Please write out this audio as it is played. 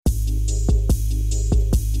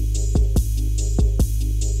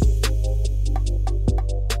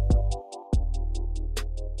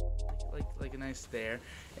there,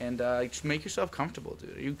 and just make yourself comfortable,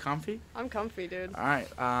 dude. Are you comfy? I'm comfy, dude. All right.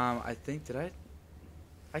 I think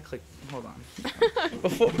I clicked. Hold on.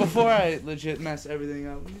 Before I legit mess everything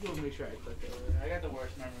up, let me go make sure I clicked it. I got the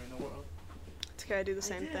worst memory in the world. It's okay. I do the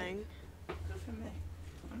same thing. Good for me.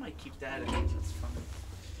 I might keep that in. That's fun.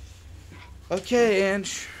 Okay,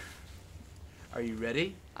 Ange. Are you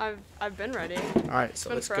ready? I've been ready. All right, so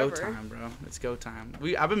let's go time, bro. Let's go time.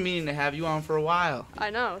 I've been meaning to have you on for a while. I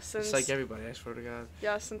know, since it's like everybody. I swear to God.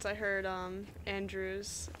 Yeah, since I heard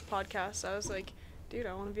Andrew's podcast, I was like, dude,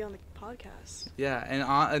 I want to be on the podcast. Yeah,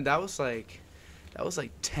 and that was like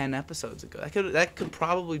 10 episodes ago. That could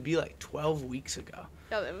probably be like 12 weeks ago.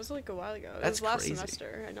 Yeah, it was like a while ago. That's it was last crazy.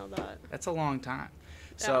 semester. I know that. That's a long time.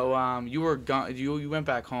 Yeah. So you were gone. You went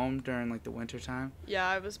back home during like the winter time. Yeah,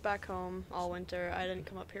 I was back home all winter. I didn't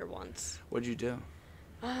come up here once. What'd you do?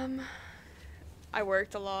 I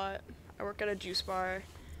worked a lot. I work at a juice bar.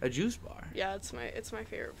 A juice bar. Yeah, it's my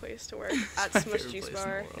favorite place to work. At Smush Juice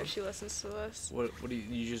Bar. If she listens to this. What do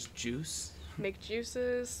you just juice? Make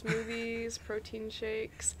juices, smoothies, protein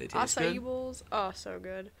shakes, They taste acai good? bowls. Oh, so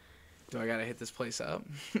good. Do I gotta hit this place up?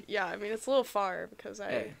 Yeah, I mean it's a little far because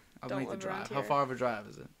Hey, I'll don't make the live around drive. here. How far of a drive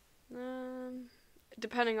is it?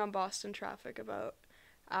 Depending on Boston traffic, about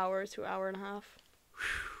hour to hour and a half.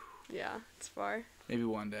 Yeah, it's far. Maybe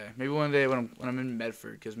one day. Maybe one day when I'm in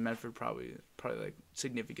Medford, because Medford probably like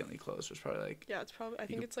significantly closer. It's probably like. Yeah, it's probably. I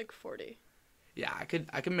think it's like 40. Yeah, I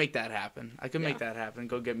could make that happen. Make that happen.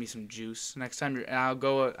 Go get me some juice next time and I'll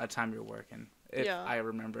go a time you're working. If I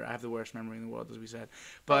remember, I have the worst memory in the world, as we said.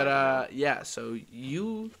 But yeah, so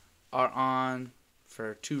you are on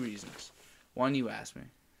for 2 reasons. 1, you asked me.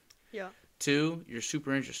 Yeah. 2, you're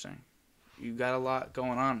super interesting. You got a lot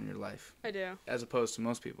going on in your life. I do. As opposed to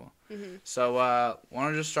most people. Mhm. So,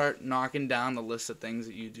 want to just start knocking down the list of things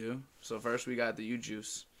that you do. So first, we got that you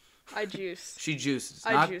juice. I juice. She juices.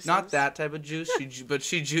 Juices. Not that type of juice. But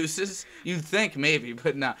she juices. You'd think maybe,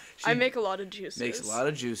 but no. I make a lot of juices. Makes a lot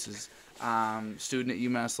of juices. Student at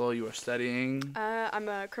UMass Lowell, you are studying. I'm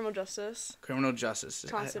a criminal justice. Criminal justice.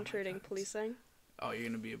 Concentrating policing. Oh, you're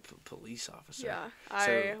gonna be a police officer. Yeah,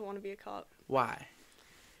 I want to be a cop. Why?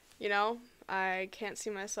 You know, I can't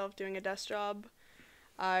see myself doing a desk job.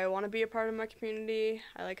 I want to be a part of my community.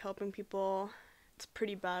 I like helping people. It's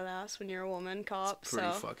pretty badass when you're a woman cop. It's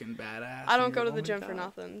pretty fucking badass. I don't go to the gym for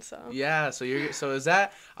nothing, so. Yeah, so is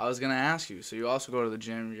that? I was gonna ask you. So you also go to the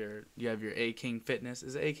gym. You have your A King Fitness.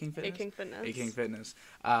 Is it A King Fitness? A King Fitness. A King Fitness.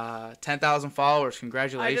 10,000 followers.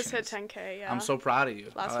 Congratulations. I just hit 10K. Yeah. I'm so proud of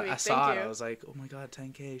you. Last week. I saw Thank it. you. I was like, oh my god,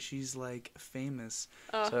 10K. She's like famous.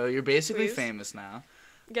 So you're basically famous now.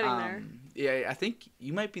 Getting there. Yeah, I think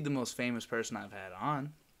you might be the most famous person I've had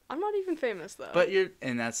on. I'm not even famous though. But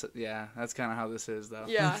that's kind of how this is though.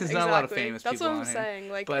 Yeah, There's not a lot of famous That's people what I'm on here.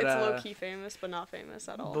 saying. Like, it's low key famous, but not famous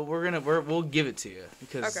at all. But we'll give it to you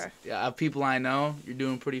because of people I know, you're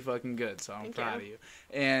doing pretty fucking good. So I'm proud of you.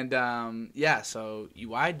 And so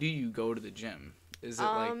why do you go to the gym? Is it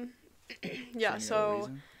like? Yeah. So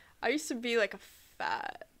I used to be like a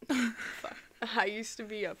fat. I used to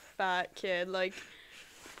be a fat kid, like.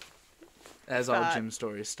 As all gym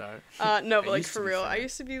stories start. No, but like for real, I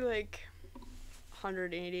used to be like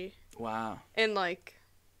 180. Wow. In like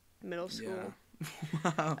middle school.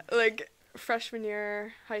 Yeah. Wow. Like freshman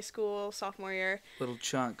year, high school, sophomore year. Little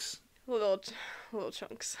chunks. Little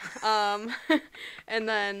chunks. And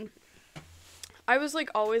then I was like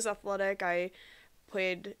always athletic. I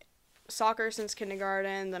played soccer since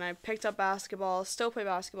kindergarten. Then I picked up basketball. Still play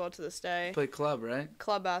basketball to this day. You play club, right?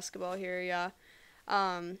 Club basketball here, yeah.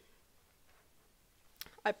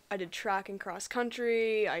 I did track and cross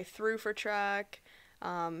country. I threw for track.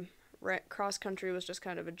 Cross country was just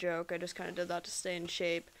kind of a joke. I just kind of did that to stay in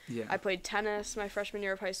shape. Yeah. I played tennis my freshman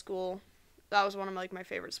year of high school. That was one of my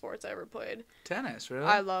favorite sports I ever played. Tennis, really?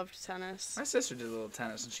 I loved tennis. My sister did a little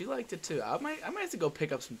tennis and she liked it too. I might have to go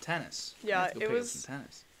pick up some tennis. Yeah, it was.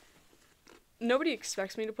 Nobody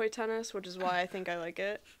expects me to play tennis, which is why I think I like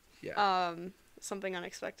it. Yeah. Something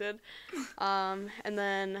unexpected. And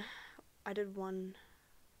then I did one.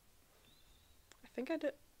 I think I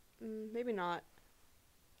did, maybe not.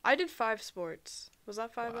 I did 5 sports. Was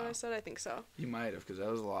that 5 that I said? I think so. You might have, because that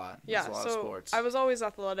was a lot. Yeah, a lot of sports. I was always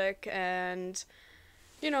athletic, and,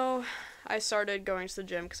 you know, I started going to the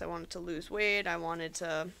gym because I wanted to lose weight. I wanted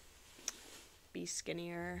to be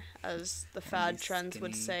skinnier, as the fad trends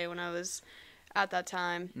would say when I was at that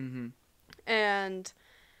time. Mm-hmm. And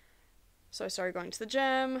so I started going to the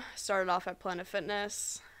gym, started off at Planet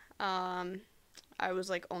Fitness. I was,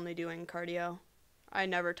 like, only doing cardio. I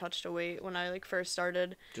never touched a weight when I, like, first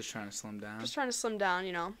started. Just trying to slim down? Just trying to slim down,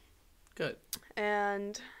 you know. Good.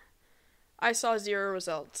 And I saw 0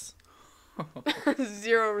 results.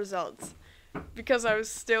 0 results. Because I was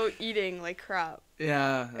still eating like crap.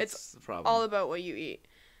 Yeah, that's the problem. All about what you eat.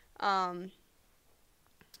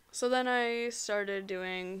 So then I started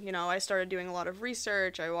doing a lot of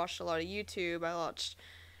research. I watched a lot of YouTube. I watched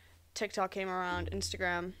TikTok came around,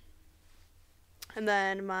 Instagram. And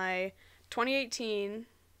then my 2018,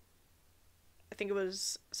 I think it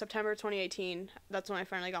was September 2018, that's when I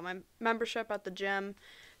finally got my membership at the gym,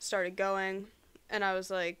 started going, and I was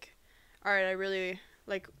like, all right, I really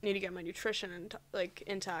need to get my nutrition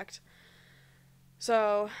intact.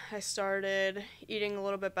 So I started eating a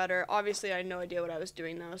little bit better. Obviously, I had no idea what I was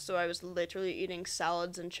doing though, so I was literally eating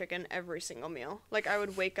salads and chicken every single meal. Like, I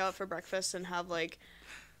would wake up for breakfast and have like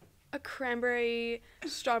a cranberry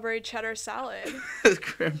strawberry cheddar salad.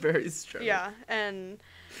 Cranberry strawberry. Yeah, and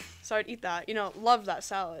so I'd eat that. Love that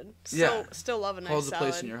salad. Still love a nice Holds salad.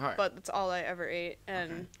 a place in your heart. But that's all I ever ate,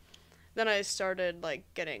 and then I started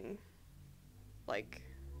getting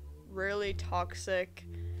really toxic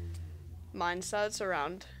mindsets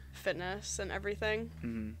around fitness and everything.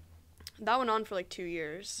 Mm-hmm. That went on for 2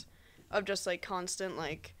 years of just constant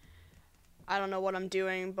I don't know what I'm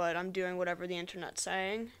doing, but I'm doing whatever the internet's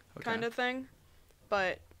saying kind of thing.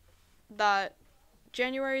 But that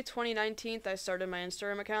January 2019, I started my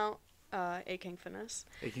Instagram account, A-King Fitness.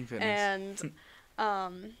 A-King Fitness.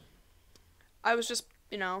 And I was just,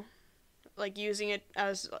 using it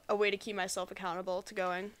as a way to keep myself accountable to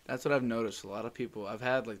going. That's what I've noticed. A lot of people, I've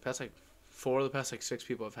had the past 6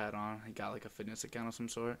 people I've had on, I got a fitness account of some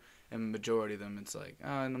sort, and majority of them it's and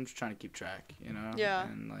I'm just trying to keep track, Yeah.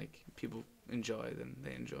 And people enjoy, then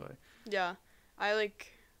they enjoy. Yeah. I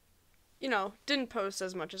didn't post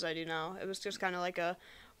as much as I do now. It was just kind of a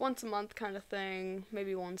once a month kind of thing,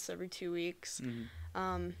 maybe once every 2 weeks.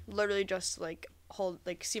 Mm-hmm. Literally just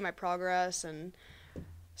see my progress and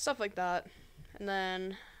stuff like that. And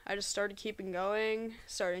then I just started keeping going,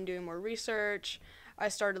 started doing more research. I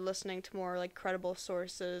started listening to more credible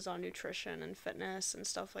sources on nutrition and fitness and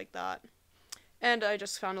stuff like that. And I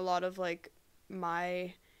just found a lot of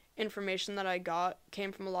my information that I got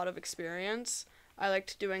came from a lot of experience. I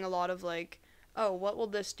liked doing a lot of oh, what will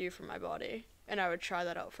this do for my body? And I would try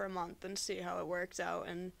that out for a month and see how it works out.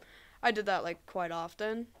 And I did that quite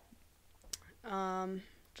often.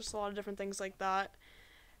 Just a lot of different things like that.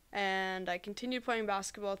 And I continued playing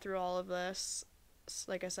basketball through all of this.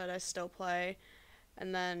 Like I said, I still play.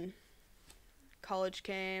 And then college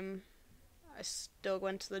came. I still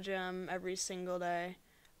went to the gym every single day.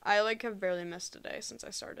 I have barely missed a day since I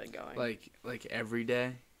started going. Like every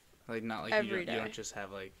day? Not every day. You don't just have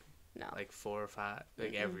no. 4 or 5,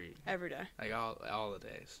 every day. All the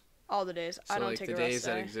days. All the days. So I don't take a rest day. The days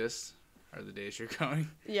that exist are the days you're going.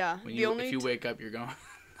 Yeah. If you wake up, you're going.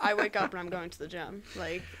 I wake up and I'm going to the gym.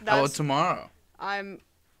 That's how about tomorrow?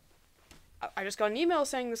 I just got an email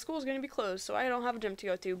saying the school's going to be closed, so I don't have a gym to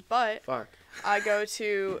go to, but Fuck. I go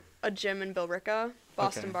to a gym in Billerica,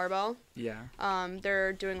 Boston Barbell. Yeah.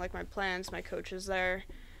 They're doing my plans, my coach is there.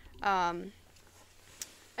 And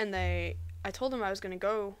I told him I was going to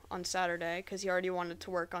go on Saturday because he already wanted to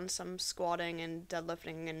work on some squatting and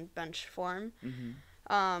deadlifting and bench form.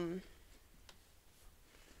 Mm-hmm.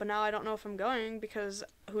 But now I don't know if I'm going because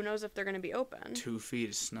who knows if they're going to be open. 2 feet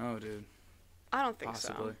of snow, dude. I don't think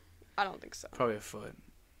Possibly. so. I don't think so. Probably a foot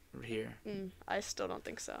here. I still don't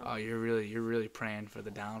think so. Oh, you're really praying for the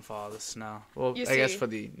downfall of the snow. Well, I guess for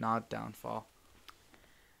the not downfall.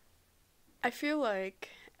 I feel like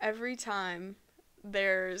every time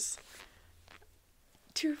there's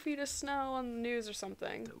 2 feet of snow on the news or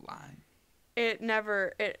something, They're lying.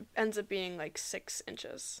 it ends up being 6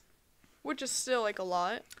 inches, which is still a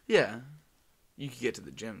lot. Yeah, you could get to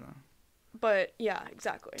the gym though. But yeah,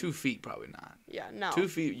 exactly. 2 feet probably not. Yeah, no. 2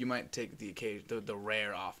 feet you might take the occasion, the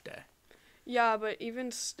rare off day. Yeah, but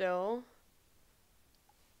even still.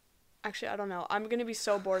 Actually, I don't know. I'm gonna be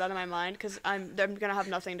so bored out of my mind because I'm gonna have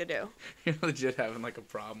nothing to do. You're legit having a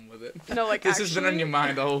problem with it. No, this has been on your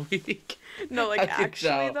mind all week. No,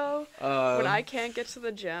 actually though, when I can't get to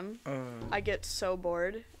the gym, I get so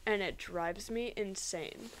bored and it drives me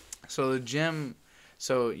insane. So the gym,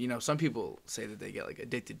 some people say that they get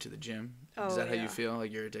addicted to the gym. Is that how you feel?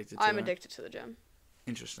 You're addicted to it? I'm addicted to the gym.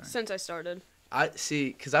 Interesting. Since I started. I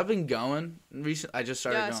see, because I've been going recently. I just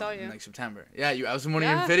started going saw you. in September. Yeah, I was in one of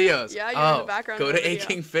your videos. Yeah, you're in the background. Go to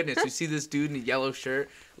A-King Fitness. You see this dude in a yellow shirt,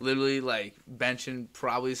 literally benching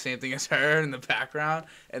probably the same thing as her in the background,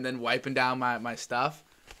 and then wiping down my stuff.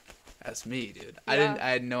 That's me, dude. Yeah.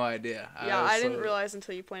 I had no idea. I didn't realize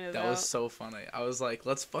until you pointed it out. That was so funny. I was like,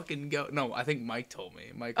 let's fucking go. No, I think Mike told me.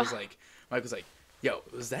 Mike was like, yo,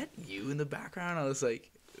 was that you in the background? I was like,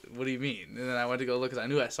 what do you mean? And then I went to go look because I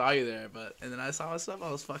knew I saw you there. And then I saw myself.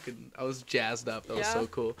 I was jazzed up. That was so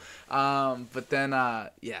cool. But then,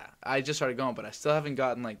 I just started going, but I still haven't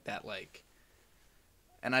gotten like that, like,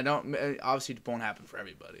 and I don't, obviously it won't happen for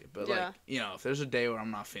everybody, but like, you know, if there's a day where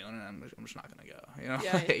I'm not feeling it, I'm just not going to go, you know,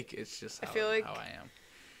 like, it's just how I am.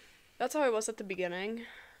 That's how I was at the beginning,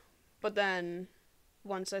 but then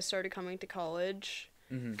once I started coming to college,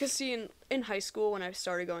 because see, in high school, when I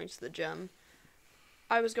started going to the gym,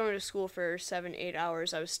 I was going to school for 7-8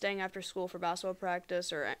 hours. I was staying after school for basketball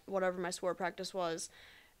practice or whatever my sport practice was,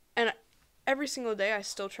 and every single day I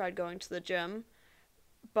still tried going to the gym,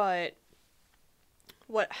 but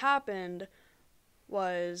what happened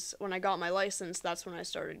was when I got my license, that's when I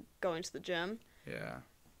started going to the gym. Yeah.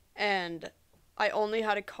 And I only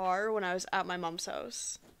had a car when I was at my mom's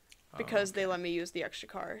house because they let me use the extra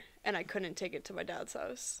car, and I couldn't take it to my dad's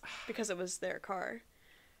house because it was their car.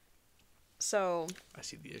 So I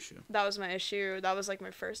see the issue. That was my issue. That was like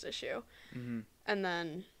my first issue. And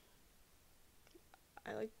then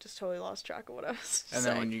I like just totally lost track of what I was saying. And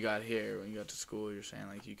then when you got to school, you're saying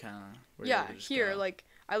like you kind of here like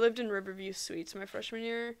I lived in Riverview Suites my freshman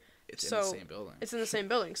year. It's in the same building. It's in the same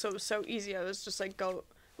building, so it was so easy. I was just like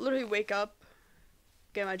literally wake up,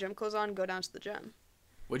 get my gym clothes on, go down to the gym.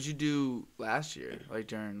 What'd you do last year, like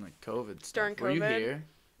during like COVID stuff? During COVID? Were you here?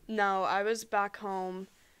 No, I was back home.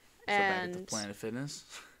 And back at the Planet Fitness?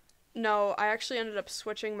 No, I actually ended up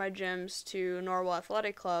switching my gyms to Norwell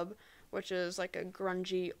Athletic Club, which is like a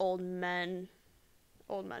grungy old men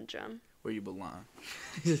gym. Where you belong.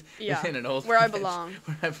 Yeah, in an old where I belong.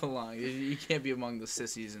 Where I belong. You can't be among the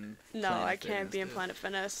sissies and No, I can't be in Planet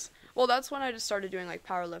Fitness. Well, that's when I just started doing like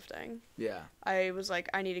powerlifting. Yeah. I was like,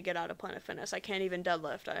 I need to get out of Planet Fitness. I can't even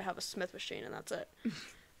deadlift. I have a Smith machine and that's it.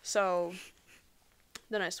 So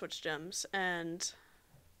then I switched gyms and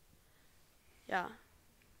yeah.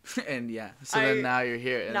 And so then now you're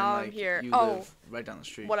here. And now then, like, I'm here. You live right down the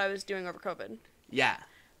street. What I was doing over COVID. Yeah.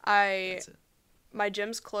 That's it. My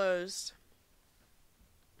gym's closed,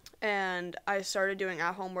 and I started doing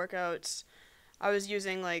at-home workouts. I was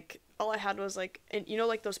using, like, all I had was, like,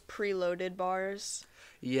 like those preloaded bars?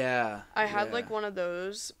 Yeah. I had, like, one of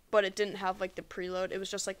those, but it didn't have, like, the preload. It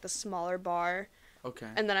was just, like, the smaller bar. Okay.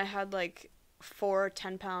 And then I had, like, 4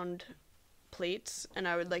 10-pound plates, and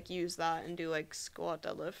I would, like, use that and do, like, squat,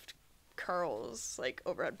 deadlift, curls, like,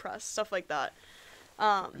 overhead press, stuff like that.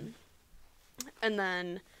 And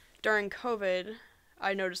then during COVID,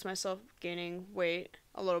 I noticed myself gaining weight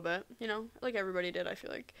a little bit, like everybody did, I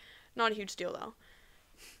feel like. Not a huge deal, though.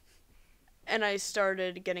 And I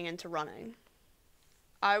started getting into running.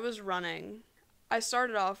 I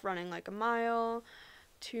started off running like a mile,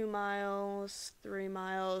 2 miles, 3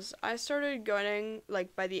 miles. I started going,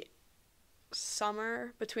 like, by the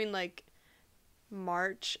summer, between, like,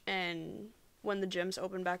 March and when the gyms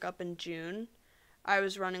opened back up in June, I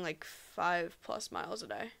was running, like, 5+ miles a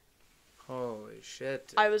day. Holy shit.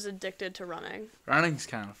 Dude. I was addicted to running. Running's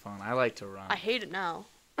kind of fun. I like to run. I hate it now.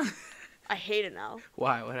 I hate it now.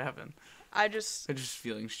 Why? What happened? Just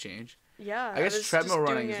feelings change. Yeah. I guess treadmill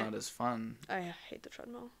running is not as fun. I hate the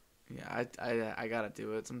treadmill. Yeah, I gotta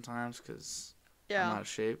do it sometimes because I'm out of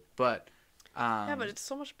shape. But yeah, but it's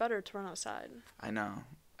so much better to run outside. I know.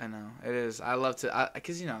 It is. I love to,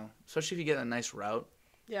 because especially if you get a nice route.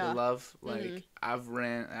 Yeah. I love, like, I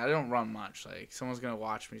don't run much. Like, someone's going to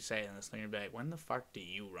watch me saying this, and they're going to be like, when the fuck do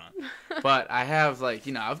you run? But I have, like,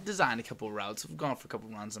 I've designed a couple routes. I've gone for a couple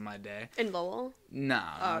runs in my day. In Lowell? No,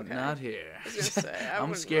 not here. I was going to say,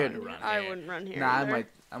 I'm scared to run here. I wouldn't run here. Nah,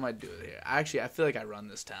 I might do it here. Actually, I feel like I run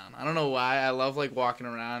this town. I don't know why. I love, like, walking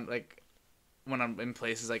around, like, when I'm in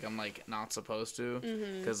places, like, I'm, like, not supposed to.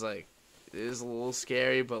 Because, like, it is a little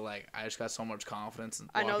scary, but, like, I just got so much confidence in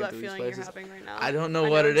walking through these places. I know that feeling you're having right now. I don't know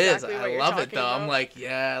what it is. I love it, though. I'm like,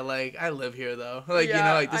 yeah, like, I live here, though. Like,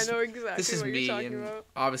 like, this, I know exactly this is what me, you're talking and about.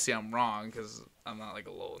 Obviously I'm wrong, because I'm not, like, a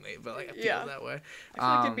Lowell Nate, but, like, I feel that way. I feel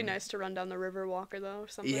like it'd be nice to run down the river walker, though, or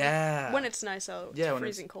something. Yeah. When it's nice out. It's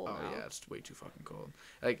freezing cold now. Oh, yeah, it's way too fucking cold.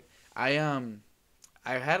 Like, I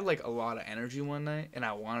had, like, a lot of energy one night, and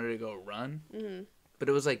I wanted to go run, but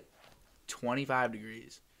it was, like, 25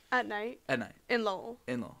 degrees. At night? At night. In Lowell?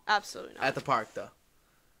 In Lowell. Absolutely not. At the park, though.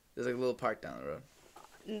 There's, like, a little park down the road.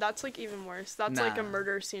 That's, like, even worse. That's, like, a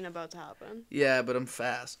murder scene about to happen. Yeah, but I'm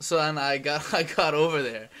fast. So then I got over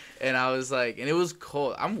there, and I was, like, and it was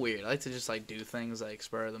cold. I'm weird. I like to just, like, do things, like,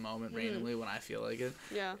 spur of the moment randomly when I feel like it.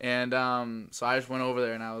 Yeah. And so I just went over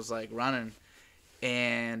there, and I was, like, running,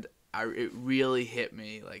 and it really hit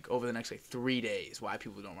me, like, over the next, like, 3 days why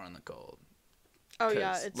people don't run in the cold. Oh,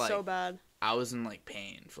 yeah, it's, like, so bad. I was in, like,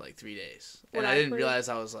 pain for, like, 3 days. And I didn't realize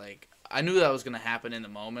I was, like, I knew that was going to happen in the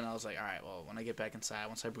moment. I was like, all right, well, when I get back inside,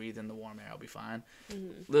 once I breathe in the warm air, I'll be fine.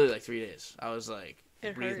 Literally, like, 3 days. I was, like,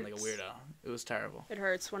 breathing like a weirdo. It was terrible. It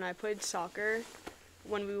hurts. When I played soccer,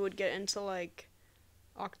 when we would get into, like,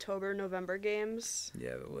 October, November games.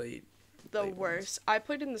 Yeah, the late worst. I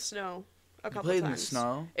played in the snow a couple times. You played in the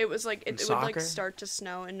snow? It was, like, it would, like, start to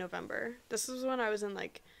snow in November. This was when I was in,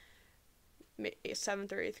 like,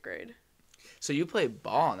 7th or 8th grade. So you play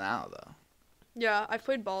ball now, though? Yeah, I've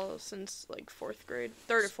played ball since, like, 4th grade.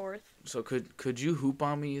 3rd or 4th. So could you hoop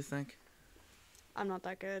on me, you think? I'm not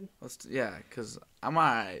that good. Yeah, because I'm all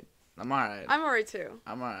right. I'm all right. I'm all right, too.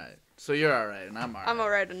 I'm all right. So you're all right, and I'm all right. I'm all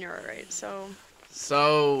right, and you're all right, so...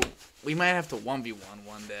 So we might have to 1v1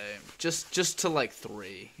 one day, just to, like,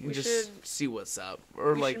 3. And just see what's up.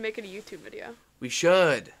 Or we like should make it a YouTube video. We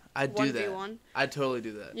should. I'd do that. 1v1. I'd totally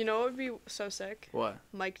do that. You know what would be so sick? What?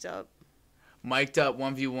 Mic'd up. Mic'd up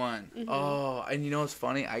 1v1. Oh, and you know what's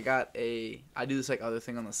funny? I do this, like, other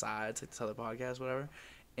thing on the sides, like this other podcast, whatever.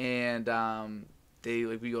 And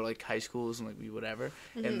we go to, like, high schools and, like, whatever.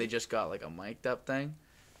 And they just got, like, a mic'd up thing.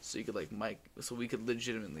 So you could, like, so we could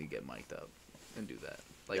legitimately get mic'd up and do that.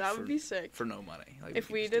 Like, that would be sick. For no money. Like, if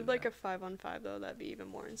we did, like, a 5-on-5, though, that'd be even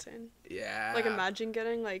more insane. Yeah. Like, imagine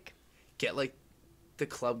getting, like... Get, like, the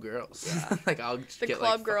club girls. Yeah. Like, I'll just the get,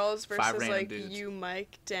 club like, girls versus, like, dudes. You,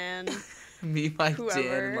 Mike, Dan... Me, Mike,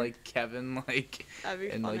 whoever. Dan, like, Kevin, like... That'd be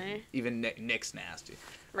and, funny. like, even Nick's nasty.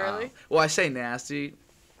 Really? Well, I say nasty,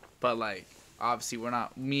 but, like... Obviously,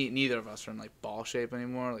 neither of us are in, like, ball shape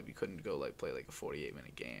anymore. Like, we couldn't go, like, play, like, a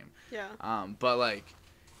 48-minute game. Yeah. But, like,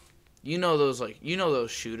 you know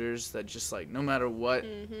those shooters that just, like, no matter what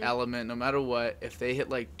element, no matter what, if they hit,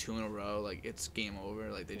 like, 2 in a row, like, it's game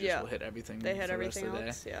over. Like, they just will hit everything. They hit for everything the rest of the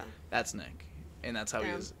else, day. yeah. That's Nick. And that's how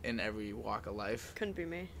he is in every walk of life. Couldn't be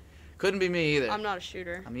me. Couldn't be me either. I'm not a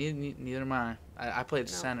shooter. I mean, neither am I. I played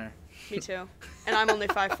center. Me too. And I'm only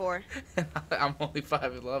 5'4". I'm only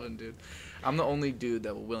 5'11", dude. I'm the only dude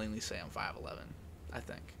that will willingly say I'm 5'11", I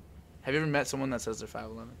think. Have you ever met someone that says they're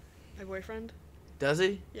 5'11"? My boyfriend? Does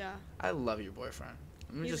he? Yeah. I love your boyfriend.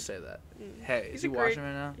 Let me just say that. Mm, hey, is he watching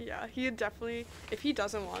right now? Yeah, he definitely... If he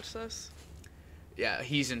doesn't watch this... Yeah,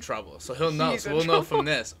 he's in trouble. So he'll know. So we'll know from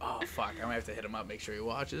this. Oh, fuck. I might have to hit him up, make sure he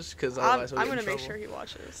watches. Because otherwise I'm going to make sure he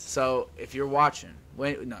watches. So if you're watching...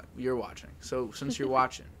 you're watching. So since you're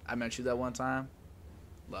watching, I met you that one time.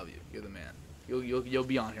 Love you. You're the man. You'll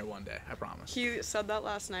be on here one day. I promise. He said that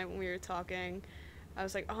last night when we were talking. I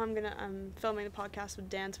was like, oh, I'm filming the podcast with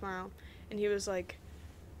Dan tomorrow. And he was like,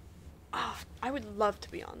 oh, I would love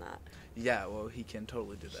to be on that. Yeah, well, he can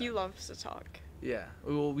totally do that. He loves to talk. Yeah.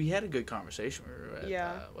 Well, we had a good conversation. We were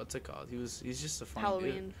at, what's it called? He's just a funny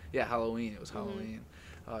Halloween. dude. Yeah, Halloween. It was Halloween.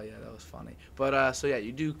 Oh, yeah, that was funny. But, so, yeah,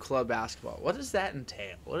 you do club basketball. What does that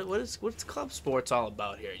entail? What's club sports all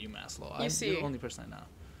about here at UMass Lowell? You're the only person I know.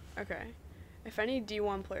 Okay. If any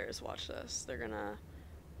D1 players watch this,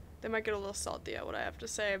 they might get a little salty at what I have to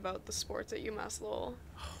say about the sports at UMass Lowell.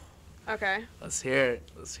 Okay. Let's hear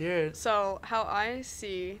it. So, how I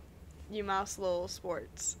see UMass Lowell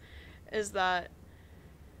sports is that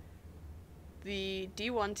the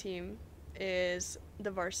D1 team is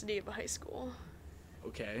the varsity of a high school.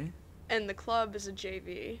 Okay. And the club is a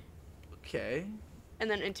JV. Okay.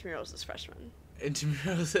 And then intramurals is freshmen.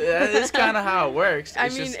 Intramurals, that is kind of how it works.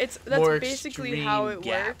 That's basically how it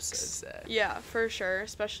works. Yeah, for sure,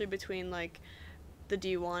 especially between like the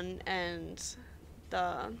D1 and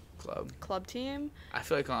the club team. I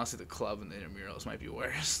feel like honestly the club and the intramurals might be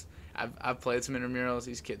worse. I've played some intramurals.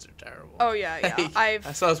 These kids are terrible. Oh yeah. I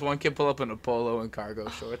saw this one kid pull up in a polo and cargo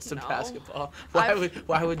shorts to basketball.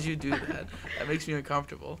 Why would you do that? That makes me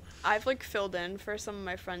uncomfortable. I've like filled in for some of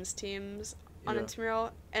my friends' teams on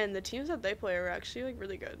intramural, and the teams that they play are actually like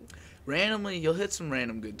really good. Randomly, you'll hit some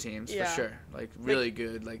random good teams for sure. Like really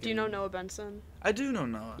good. Like do you know Noah Benson? I do know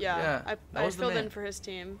Noah. Yeah. I filled in for his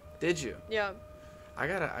team. Did you? Yeah. I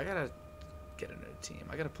gotta get into a team.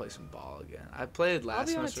 I gotta play some ball again. I played last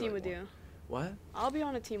semester. I'll be on a team with you. What? I'll be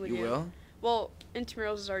on a team with you. You will? Well,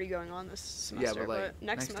 intramurals is already going on this semester, yeah, but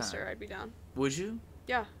next semester I'd be down. Would you?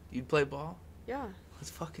 Yeah. You'd play ball? Yeah. Let's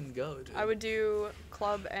fucking go, dude. I would do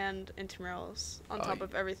club and intramurals on top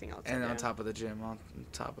of everything else. And on top of the gym, on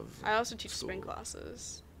top of I also teach school. spin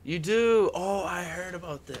classes. You do? Oh, I heard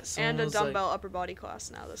about this. Someone and a dumbbell upper body class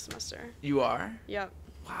now this semester. You are? Yep.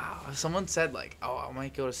 Wow. Someone said like, oh, I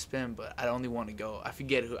might go to spin, but I only want to go. I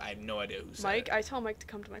forget who. I have no idea who said Mike, it. I tell Mike to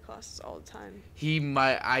come to my classes all the time.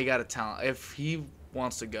 I gotta tell him. If he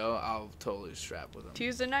wants to go, I'll totally strap with him.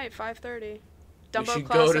 Tuesday night, 5:30. Dumbbell we should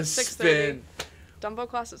class go to at 6:30. spin. Dumbbell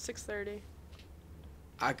class at 6:30.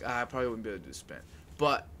 I probably wouldn't be able to do spin,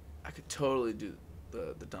 but I could totally do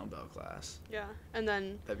the dumbbell class. Yeah, and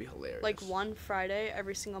then That'd be hilarious. like one Friday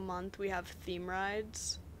every single month we have theme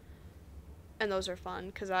rides, and those are fun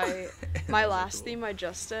because my last cool. Theme I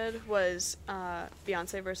just did was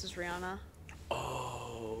Beyonce versus Rihanna.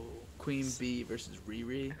 Oh, Queen Bee versus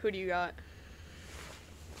Riri. Who do you got?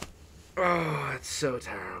 Oh, it's so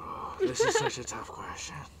terrible. This is such a tough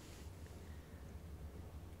question.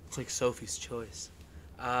 It's like Sophie's Choice.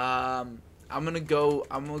 I'm gonna go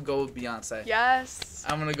with Beyonce. Yes.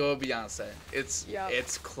 I'm gonna go with Beyonce.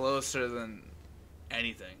 It's closer than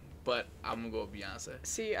anything, but I'm gonna go with Beyonce.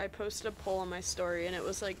 See, I posted a poll on my story, and it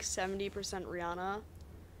was like 70% Rihanna.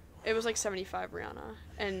 It was like 75 Rihanna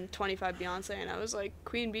and 25 Beyonce, and I was like,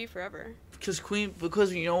 Queen Bee forever.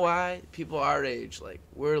 Because you know why? People our age, like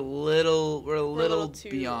we're a little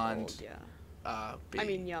beyond. Old, yeah. I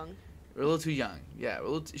mean young. We're a little too young. Yeah,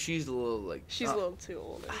 she's a little like. She's a little too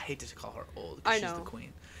old. I hate to call her old. I know. She's the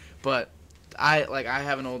queen, but I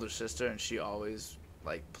have an older sister, and she always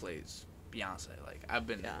like plays Beyonce. Like I've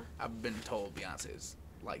been told Beyonce's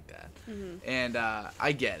like that, and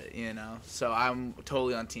I get it, you know. So I'm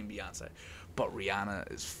totally on Team Beyonce, but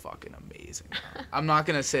Rihanna is fucking amazing. I'm not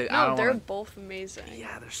gonna say they're both amazing.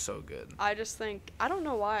 Yeah, they're so good. I just think I don't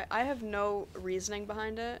know why. I have no reasoning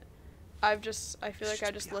behind it. I feel like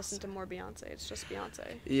I just listen to more Beyonce. It's just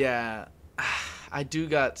Beyonce. Yeah, I do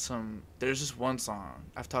got some. There's just one song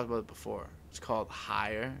I've talked about it before. It's called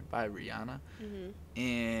 "Higher" by Rihanna,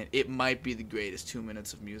 and it might be the greatest 2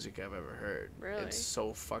 minutes of music I've ever heard. Really? It's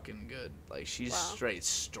so fucking good. Like she's straight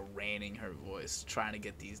straining her voice, trying to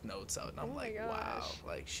get these notes out, and I'm like, wow,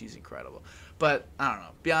 like she's incredible. But I don't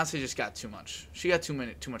know. Beyonce just got too much. She got too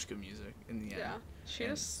much good music in the end. Yeah. She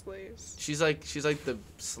just slays. She's like the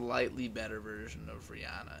slightly better version of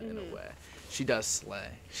Rihanna in a way. She does slay.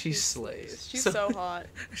 She slays. She's so hot.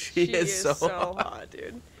 she is so hot,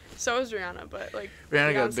 dude. So is Rihanna, but like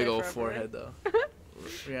Rihanna got a big old forehead though.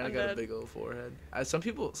 Rihanna got a big old forehead. Some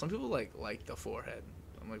people like the forehead.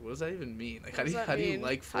 I'm like, what does that even mean? Like, how do you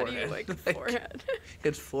like forehead? How do you like forehead?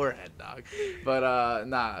 It's forehead, dog. But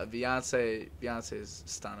nah, Beyonce's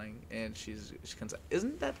stunning, and she can.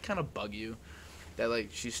 Isn't that kind of bug you? That like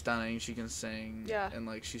she's stunning, she can sing, and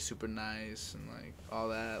like she's super nice and like all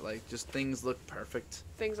that. Like just things look perfect.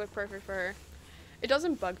 Things look perfect for her. It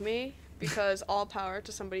doesn't bug me because all power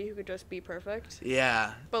to somebody who could just be perfect.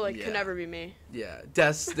 Yeah. But like could never be me. Yeah,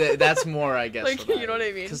 that's more I guess. Like you know what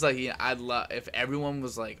I mean? Because like I'd love if everyone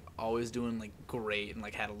was like always doing like great and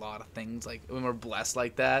like had a lot of things like when we're blessed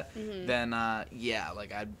like that, then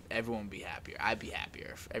like everyone would be happier. I'd be happier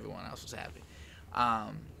if everyone else was happy.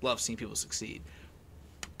 Love seeing people succeed.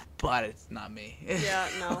 But it's not me. Yeah,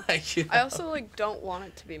 no. Like, you know? I also like don't want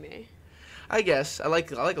it to be me. I guess I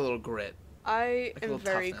like a little grit. I am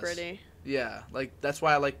very gritty. Yeah, like that's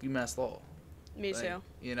why I like UMass Lowell. Me too.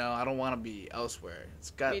 You know, I don't want to be elsewhere.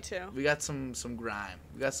 Me too. We got some grime.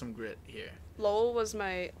 We got some grit here. Lowell was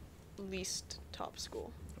my least top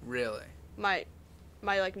school. Really? My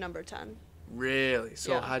like number 10. Really?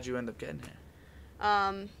 So how'd you end up getting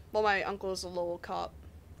here? Well, my uncle is a Lowell cop.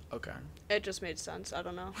 Okay. It just made sense. I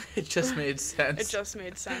don't know. It just made sense. It just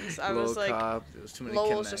made sense. I Lowell was like, cop. There was too many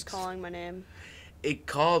Lowell's just calling my name. It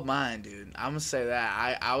called mine, dude. I'm gonna say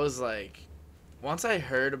that. I was like, once I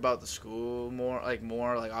heard about the school more,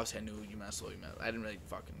 obviously I knew UMass Lowell. I didn't really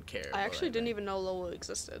fucking care. I actually didn't even know Lowell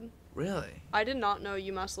existed. Really? I did not know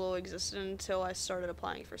UMass Lowell existed until I started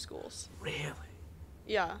applying for schools. Really?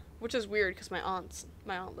 Yeah, which is weird because my aunt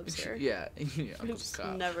lives here. Yeah, Uncle's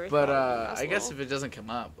cop. Never. But I guess if it doesn't come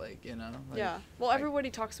up, like you know. Like, yeah. Well, everybody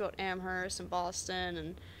talks about Amherst and Boston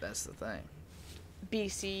and. That's the thing.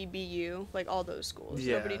 BC, BU, like all those schools.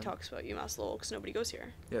 Yeah. Nobody talks about UMass Lowell because nobody goes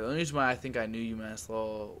here. Yeah, the only reason why I think I knew UMass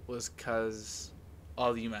Lowell was because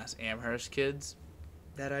all the UMass Amherst kids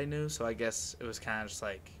that I knew. So I guess it was kind of just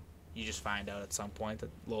like you just find out at some point that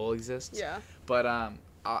Lowell exists. Yeah. But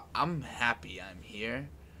I'm happy I'm here,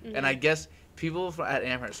 and I guess people at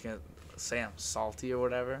Amherst can say I'm salty or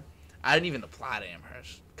whatever. I didn't even apply to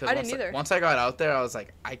Amherst. I didn't either. Once I got out there, I was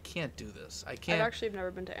like, I can't do this. I can't. I've actually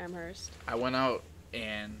never been to Amherst. I went out,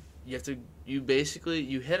 and you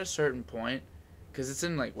hit a certain point, because it's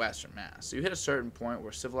in like Western Mass. So you hit a certain point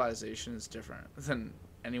where civilization is different than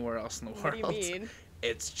anywhere else in the world. What do you mean?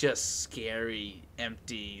 It's just scary,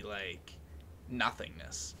 empty, like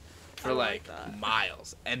nothingness for like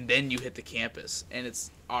miles, and then you hit the campus, and it's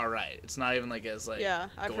all right. It's not even like as like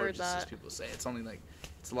I've heard that. as people say. It's only like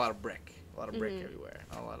it's a lot of brick everywhere,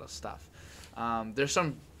 not a lot of stuff. There's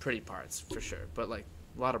some pretty parts for sure, but like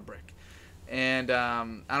a lot of brick. And I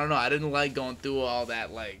don't know. I didn't like going through all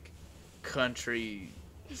that like country,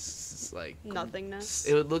 like nothingness.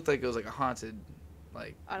 It looked like it was like a haunted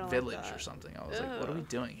like I don't village like that. or something. I was like, what are we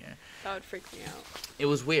doing here? That would freak me out. It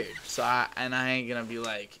was weird. So I ain't gonna be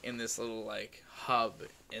like in this little like hub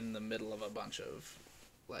in the middle of a bunch of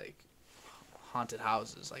like haunted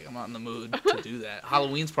houses. Like I'm not in the mood to do that.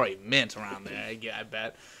 Halloween's probably mint around there. I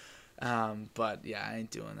bet. But yeah, I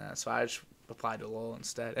ain't doing that. So I just applied to Lowell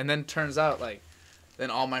instead. And then turns out like, then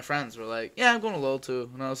all my friends were like, yeah, I'm going to Lowell too.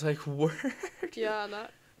 And I was like, word. Yeah,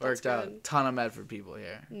 that worked out. Good. Ton of Medford people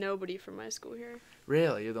here. Nobody from my school here.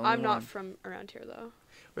 Really? You're the only one? I'm not from around here though.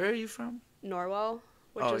 Where are you from? Norwell,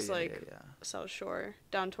 which is South Shore,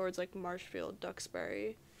 down towards like Marshfield,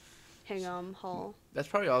 Duxbury, Hingham, Hull. That's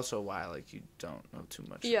probably also why like you don't know too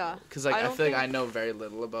much. Yeah. Because like I feel like I know very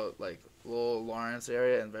little about like Lowell, Lawrence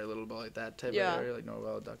area and very little about like that type of area, like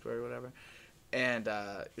Norwell, Duxbury, whatever. And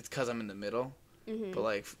it's because I'm in the middle. Mm-hmm. But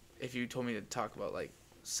like if you told me to talk about like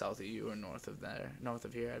south of you or north of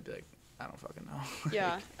here, I'd be like, I don't fucking know.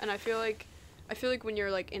 Yeah, and I feel like when you're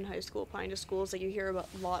like in high school applying to schools, like you hear a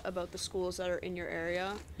lot about the schools that are in your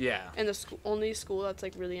area. Yeah. And the only school that's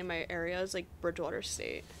like really in my area is like Bridgewater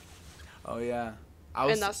State. Oh yeah.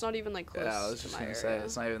 And that's not even like close. Yeah, I was just gonna say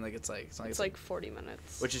it's not even like it's like 40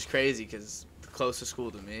 minutes. Which is crazy because the closest school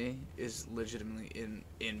to me is legitimately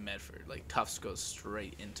in Medford. Like Tufts goes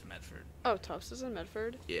straight into Medford. Oh, Tufts is in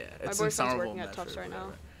Medford. Yeah, it's my boyfriend's working at Tufts right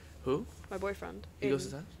now. Who? My boyfriend. He goes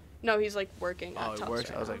to Tufts? No, he's like working at Tufts. Oh, he works.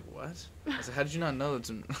 Right I was now. like, what? I was like, how did you not know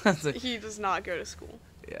that's? Like, he does not go to school.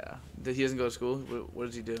 Yeah, he doesn't go to school. What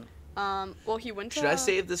does he do? Well, he went to. Should I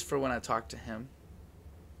save this for when I talk to him?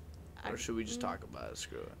 Or should we just talk about it?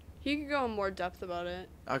 Screw it. He could go in more depth about it.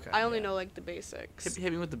 Okay. I only know like the basics.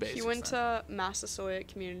 Hit me with the basics. He went to Massasoit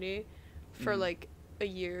Community for like a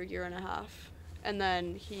year and a half, and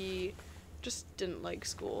then he just didn't like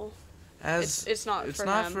school. It's not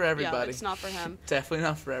for everybody. Yeah, it's not for him. Definitely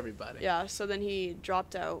not for everybody. Yeah. So then he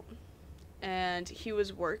dropped out, and he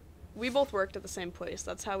was We both worked at the same place.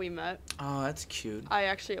 That's how we met. Oh, that's cute. I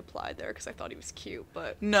actually applied there because I thought he was cute,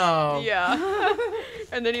 but no. Yeah.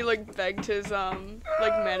 And then he like begged his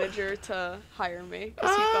like manager to hire me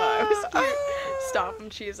because he thought I was cute. Stop! I'm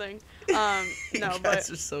cheesing. No, you guys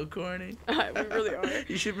are so corny. We really are.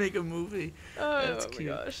 You should make a movie. That's cute.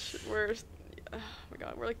 My gosh, oh my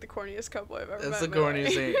god, we're like the corniest couple I've ever met. That's the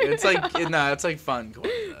corniest thing. It's like it's like fun corny.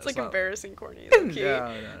 It's like embarrassing corny.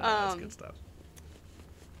 Yeah, no, that's good stuff.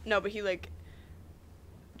 No, but he like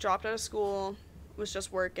dropped out of school, was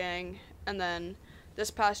just working, and then this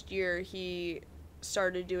past year he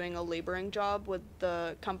started doing a laboring job with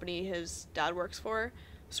the company his dad works for.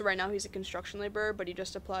 So right now he's a construction laborer, but he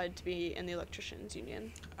just applied to be in the electricians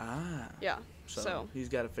union. Ah. Yeah. So he's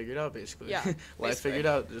got it figured out basically. Yeah. Life figured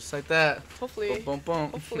out just like that. Hopefully. Boom, boom,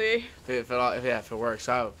 boom. Hopefully. if it works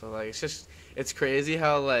out, but like it's crazy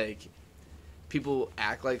how like people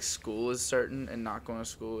act like school is certain and not going to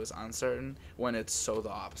school is uncertain when it's so the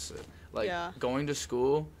opposite. Like going to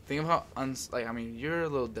school, think of how I mean you're a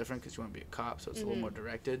little different because you want to be a cop, so it's a little more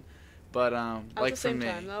directed. But like for me, at the same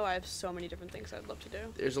time though, I have so many different things I'd love to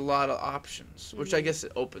do. There's a lot of options, which I guess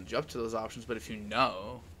it opens you up to those options. But if you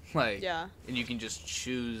know, like, and you can just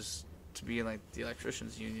choose to be in like the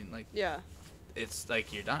electricians union, like, it's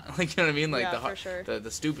like you're done. Like, you know what I mean? Like for sure.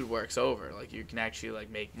 the stupid work's over. Like you can actually like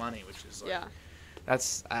make money, which is like,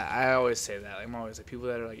 that's I always say that. Like, I'm always like people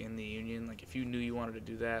that are like in the union. Like if you knew you wanted to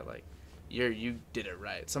do that, like you did it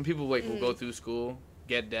right. Some people like will go through school,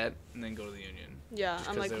 get debt, and then go to the union. Yeah,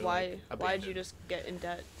 I'm like, why did you just get in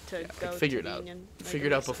debt to go to the union? Figure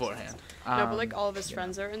it out beforehand. No, but like all of his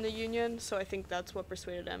friends are in the union, so I think that's what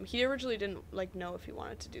persuaded him. He originally didn't like know if he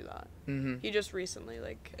wanted to do that. Mm-hmm. He just recently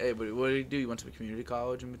like. Hey, but what did he do? He went to a community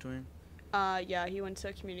college in between. Yeah, he went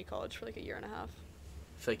to community college for like a year and a half.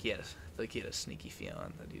 I feel like he had a sneaky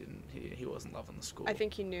feeling that he wasn't loving the school. I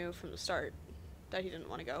think he knew from the start that he didn't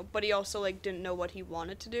want to go, but he also like didn't know what he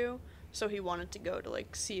wanted to do. So he wanted to go to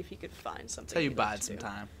like see if he could find something. That's how you bide some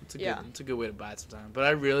time. It's a good way to bide some time. But I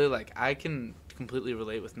really I can completely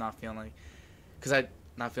relate with not feeling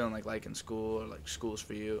like liking school or like school's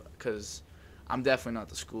for you, because I'm definitely not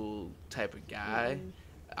the school type of guy.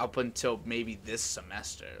 Up until maybe this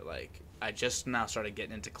semester, like I just now started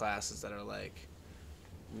getting into classes that are like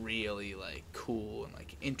really like cool and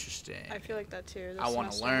like interesting. I feel like that too. I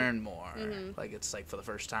want to learn more. Like it's like for the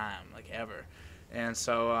first time like ever. And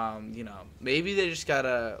so, maybe they just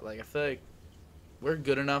gotta, like, I feel like we're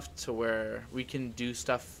good enough to where we can do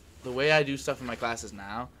stuff. The way I do stuff in my classes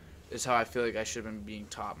now is how I feel like I should have been being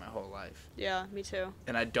taught my whole life. Yeah, me too.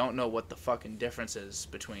 And I don't know what the fucking difference is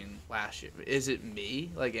between last year. Is it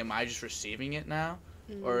me? Like, am I just receiving it now?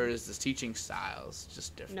 Or is the teaching styles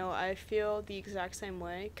just different? No, I feel the exact same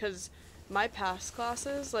way. Because my past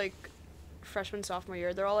classes, like, freshman, sophomore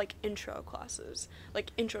year, they're all, like, intro classes.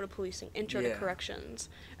 Like, intro to policing, intro to corrections.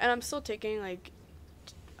 And I'm still taking, like,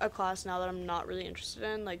 a class now that I'm not really interested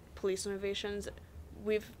in, like, police innovations.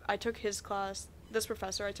 I took his class, this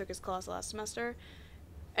professor, I took his class last semester,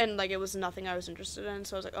 and, like, it was nothing I was interested in,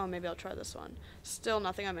 so I was like, oh, maybe I'll try this one. Still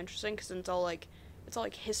nothing I'm interested in, because it's all, like,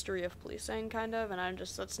 history of policing, kind of, and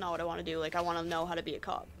that's not what I want to do. Like, I want to know how to be a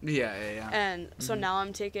cop. Yeah. And so now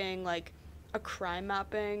I'm taking, like, a crime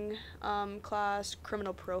mapping class,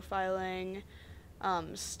 criminal profiling,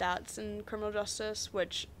 stats in criminal justice,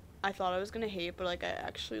 which I thought I was going to hate, but, like, I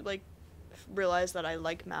actually, like, realized that I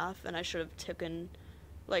like math, and I should have taken,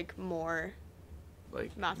 like, more,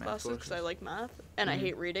 like, math classes, because I like math, and I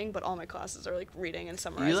hate reading, but all my classes are, like, reading and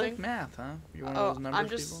summarizing. You like math, huh? You're one of those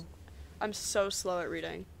numbers people? I'm so slow at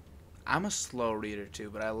reading. I'm a slow reader,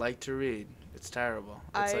 too, but I like to read. It's terrible.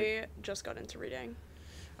 I just got into reading.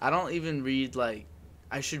 I don't even read, like,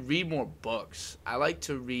 I should read more books. I like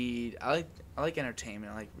to read, I like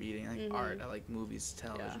entertainment, I like reading, I like art, I like movies,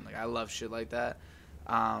 television, like, I love shit like that.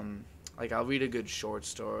 Like, I'll read a good short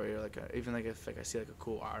story, or, like, even, like, if, like, I see, like, a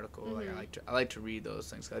cool article, like, I like to read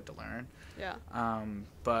those things, I like to learn. Yeah.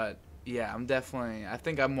 But, yeah, I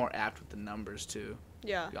think I'm more apt with the numbers, too.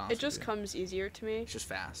 Yeah, it just comes easier to me. It's just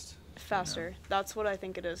faster. You know? That's what I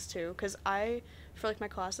think it is, too, because for, like, my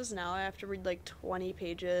classes now, I have to read, like, 20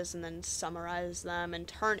 pages and then summarize them and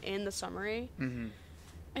turn in the summary. Mm-hmm.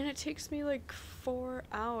 And it takes me, like, 4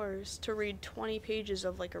 hours to read 20 pages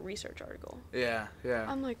of, like, a research article. Yeah.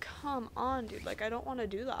 I'm like, come on, dude. Like, I don't want to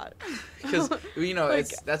do that. Because, you know, like,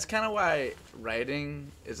 that's kind of why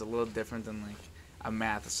writing is a little different than, like, a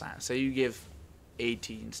math assignment. So you give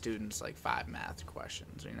 18 students, like, 5 math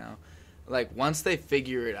questions, you know? Like, once they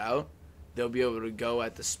figure it out, they'll be able to go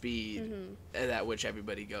at the speed at which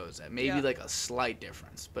everybody goes at. Maybe, like, a slight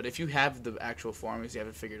difference. But if you have the actual formulas you have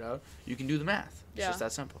it figured out, you can do the math. It's just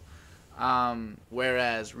that simple.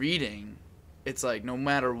 Whereas reading, it's like, no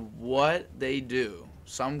matter what they do,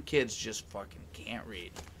 some kids just fucking can't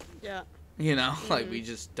read. Yeah. You know? Like, we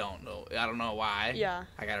just don't know. I don't know why. Yeah.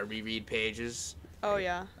 I gotta reread pages. Oh,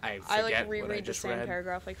 yeah. I like, reread the same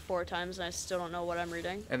paragraph, like, 4 times, and I still don't know what I'm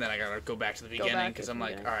reading. And then I gotta go back to the beginning, because I'm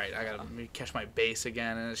like, all right, I gotta catch my base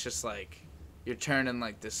again, and it's just like, you're turning,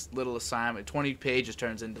 like, this little assignment, 20 pages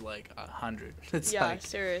turns into, like, 100. It's like,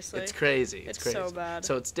 seriously. It's crazy. It's crazy. So bad.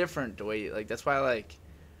 So it's different the way, like, that's why, like,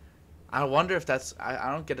 I wonder if that's,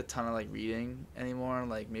 I don't get a ton of, like, reading anymore,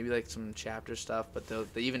 like, maybe, like, some chapter stuff, but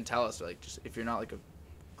they even tell us, like, just, if you're not, like, a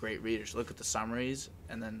great reader, just look at the summaries,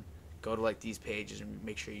 and then go to, like, these pages and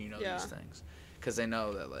make sure you know these things. Because they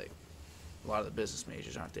know that, like, a lot of the business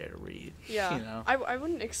majors aren't there to read. Yeah. You know? I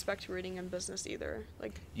wouldn't expect reading in business either.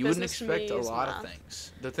 Like, you wouldn't expect a lot of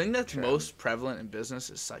things. The thing that's most prevalent in business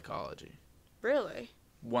is psychology. Really?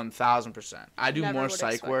 1,000%. I do more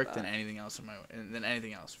psych work than anything else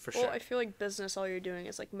for sure. Well, I feel like business, all you're doing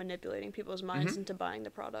is, like, manipulating people's minds into buying the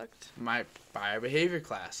product. My buyer behavior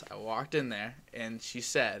class, I walked in there, and she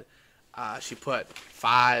said, she put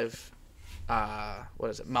 5,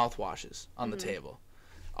 mouthwashes on the table.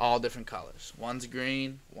 All different colors. One's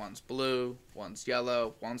green, one's blue, one's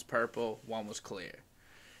yellow, one's purple, one was clear.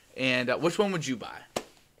 And which one would you buy?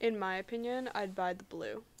 In my opinion, I'd buy the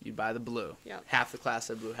blue. You'd buy the blue. Yeah. Half the class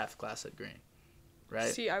said blue, half the class said green. Right?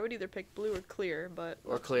 See, I would either pick blue or clear, but...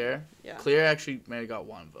 Or clear? Yeah. Clear actually may have got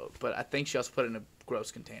 1 vote, but I think she also put it in a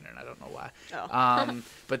gross container, and I don't know why. Oh.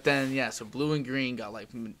 But then, yeah, so blue and green got, like,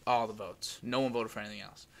 all the votes. No one voted for anything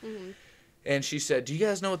else. Mm-hmm. And she said, do you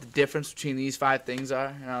guys know what the difference between these 5 things are?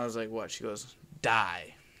 And I was like, what? She goes,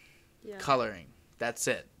 dye, coloring. That's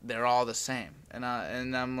it. They're all the same. And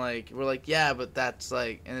I'm like, we're like, yeah, but that's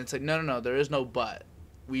like, and it's like, no, there is no but.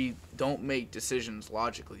 We don't make decisions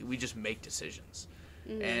logically. We just make decisions.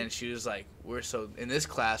 Mm-hmm. And she was like, in this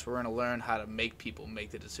class, we're going to learn how to make people make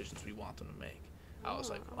the decisions we want them to make. I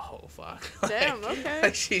was like, oh, fuck. Damn, okay.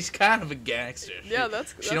 Like, she's kind of a gangster. Yeah,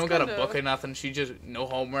 she don't got a book or nothing. She just, no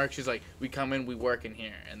homework. She's like, we come in, we work in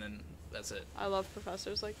here, and then that's it. I love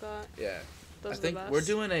professors like that. Yeah. Those I think are the best.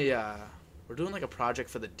 we're doing like a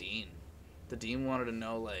project for the dean. The dean wanted to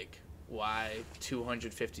know, like, why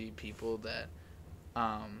 250 people that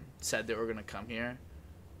said they were going to come here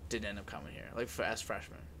didn't end up coming here, like, as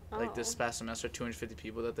freshmen. Like, this past semester, 250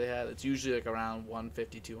 people that they had. It's usually, like, around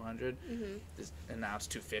 150, 200. Mm-hmm. And now it's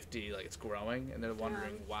 250. Like, it's growing. And they're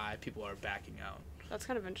wondering why people are backing out. That's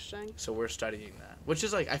kind of interesting. So we're studying that. Which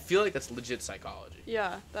is, like, I feel like that's legit psychology.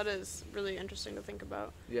 Yeah, that is really interesting to think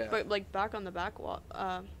about. Yeah. But, like, back on the backwash.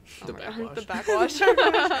 The backwash. The backwash.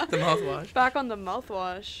 The mouthwash. Back on the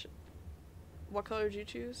mouthwash. What color did you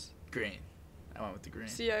choose? Green. I went with the green.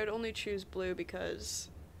 See, I would only choose blue because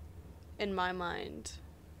in my mind,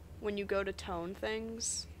 when you go to tone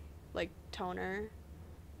things, like toner,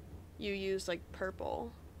 you use like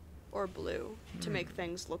purple or blue to make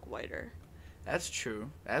things look whiter. That's true.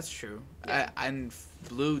 Yeah. And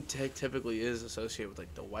blue typically is associated with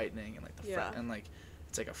like the whitening and like the Yeah. and like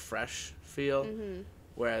it's like a fresh feel. Mm-hmm.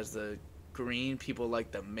 Whereas the green, people like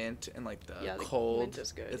the mint and like the cold. The mint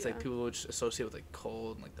is good, it's like people would just associate with like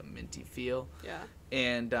cold and like the minty feel. Yeah.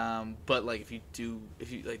 And but like if you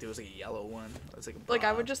like there was like a yellow one, it was like a brown. Like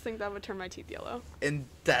I would just think that would turn my teeth yellow. And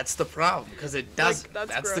that's the problem because it does. Like,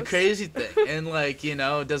 that's the crazy thing. And like it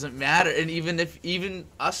doesn't matter. And even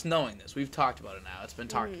us knowing this, we've talked about it now. It's been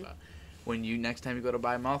talked about. When next time you go to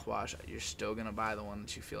buy mouthwash, you're still gonna buy the one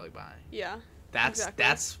that you feel like buying. Yeah.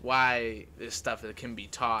 That's why this stuff can be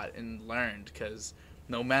taught and learned, because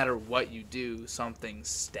no matter what you do, some things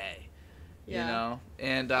stay. Yeah.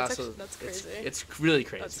 And that's crazy. Crazy. It's really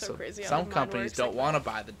crazy. That's so crazy. Some companies don't want to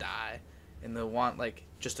buy the dye, and they want like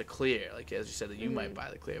just a clear. Like as you said, that you might buy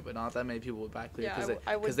the clear, but not that many people would buy clear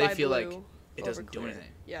because they feel like it doesn't do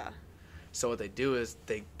anything. Yeah. So what they do is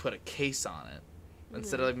they put a case on it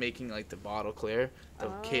instead of like making like the bottle clear.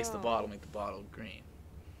 They'll case the bottle, make the bottle green.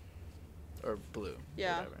 Or blue,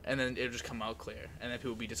 whatever. And then it'll just come out clear, and then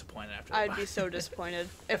people will be disappointed after that. I'd be so disappointed.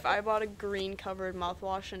 If I bought a green covered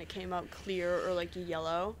mouthwash and it came out clear or like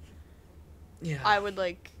yellow, I would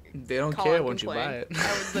like they don't care once you buy it.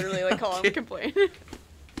 I would literally like call them and complain.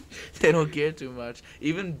 They don't care too much.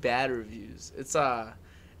 Even bad reviews.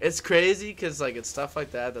 It's crazy because like it's stuff like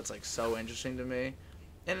that that's like so interesting to me,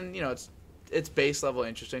 and it's base level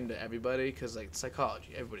interesting to everybody because like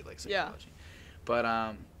psychology. Everybody likes psychology,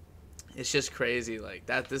 but it's just crazy like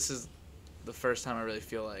that. This is the first time I really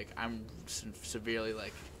feel like I'm severely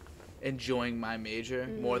like enjoying my major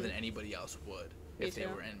more than anybody else would if they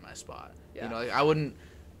were in my spot. Yeah. Like I wouldn't.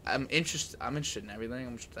 I'm interested in everything.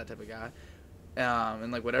 I'm just that type of guy.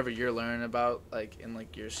 And like whatever you're learning about like in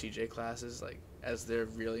like your CJ classes, like as they're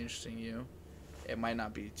really interesting you, it might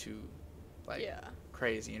not be too like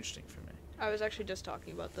crazy interesting for me. I was actually just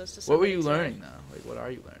talking about this to somebody. What were you learning though? Like what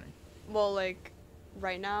are you learning? Well, like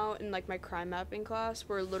right now in like my crime mapping class,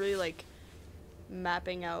 we're literally like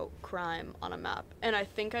mapping out crime on a map, and I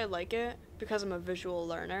think I like it because I'm a visual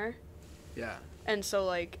learner. Yeah. And so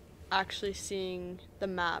like actually seeing the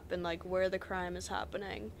map and like where the crime is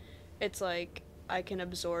happening, it's like I can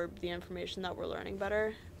absorb the information that we're learning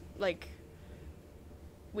better. Like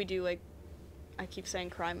we do like I keep saying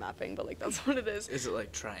crime mapping, but like that's what it is. Is it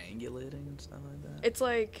like triangulating and stuff like that? It's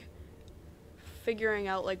like figuring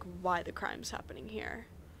out like why the crime's happening here.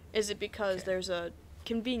 Is it because there's a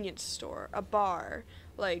convenience store, a bar?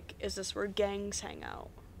 Like is this where gangs hang out?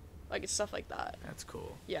 Like it's stuff like that. That's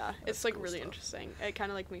cool. Yeah, it's like cool really interesting. It kind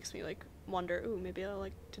of like makes me like wonder, ooh, maybe I'll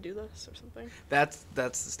like to do this or something. That's the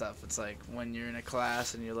stuff. It's like when you're in a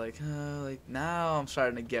class and you're like, like now I'm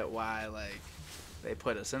starting to get why like they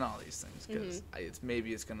put us in all these things, because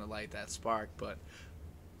it's gonna light that spark. But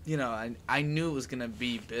I knew it was gonna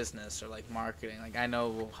be business or like marketing. Like I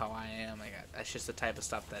know how I am. Like that's just the type of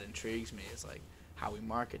stuff that intrigues me. Is like how we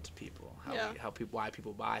market to people, why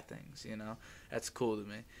people buy things. That's cool to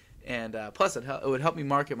me. And plus, it would help me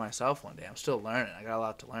market myself one day. I'm still learning. I got a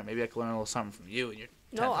lot to learn. Maybe I could learn a little something from you and your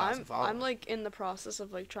 10,000 followers. I'm like in the process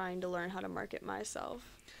of like trying to learn how to market myself.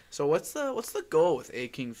 So what's the goal with A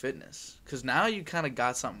King Fitness? Because now you kind of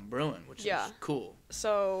got something brewing, which is cool.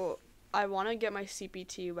 So I want to get my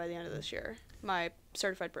CPT by the end of this year. My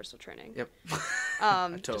certified personal training. Yep.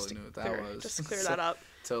 I totally knew what that was. Just to clear that up.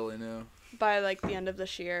 Totally knew. By like the end of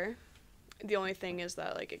this year. The only thing is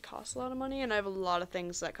that like it costs a lot of money, and I have a lot of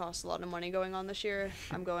things that cost a lot of money going on this year.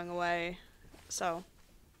 I'm going away, so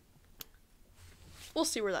we'll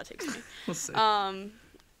see where that takes me. We'll see.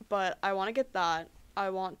 But I want to get that. I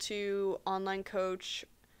want to online coach,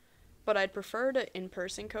 but I'd prefer to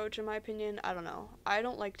in-person coach in my opinion. I don't know. I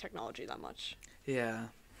don't like technology that much. Yeah.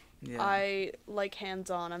 I like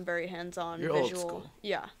hands-on. I'm very hands-on. You're visual. old school.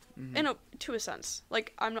 Yeah. To a sense.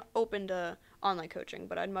 Like I'm not open to online coaching,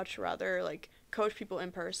 but I'd much rather like coach people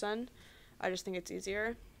in person. I just think it's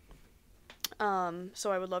easier.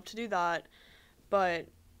 So I would love to do that, but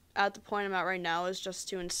at the point I'm at right now is just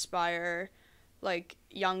to inspire like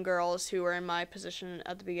young girls who are in my position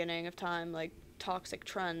at the beginning of time, like toxic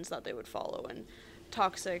trends that they would follow and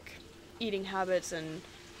toxic eating habits and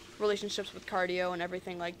relationships with cardio and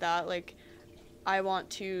everything like that. Like I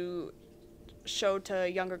want to show to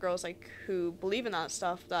younger girls like who believe in that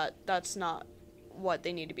stuff that that's not what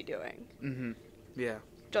they need to be doing. Yeah.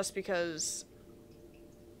 Just because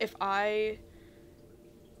if I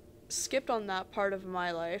skipped on that part of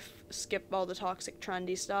my life, skip all the toxic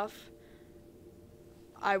trendy stuff,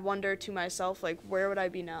 I wonder to myself, like, where would I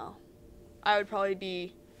be now? I would probably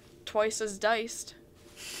be twice as diced.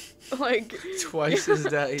 Like twice as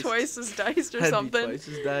diced. Twice as diced or I'd something. Be twice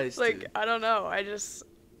as diced. Like, dude. I don't know.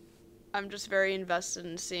 I'm just very invested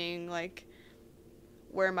in seeing, like,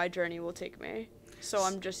 where my journey will take me. So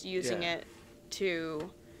I'm just using it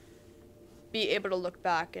to be able to look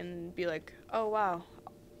back and be like, oh, wow,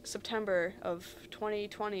 September of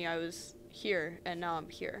 2020, I was here, and now I'm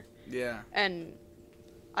here. Yeah. And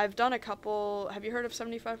I've done a couple... Have you heard of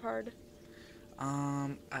 75 Hard?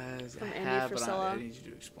 From Angie but I need you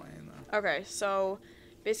to explain, though. Okay, so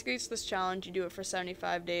basically it's this challenge. You do it for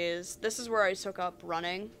 75 days. This is where I took up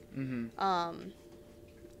running.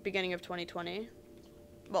 Beginning of 2020.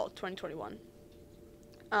 Well, 2021.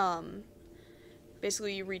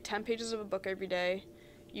 Basically, you read 10 pages of a book every day.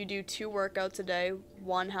 You do 2 workouts a day.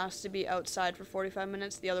 One has to be outside for 45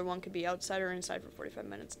 minutes. The other one could be outside or inside for 45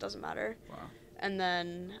 minutes. Doesn't matter. Wow. And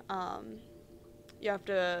then you have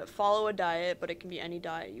to follow a diet, but it can be any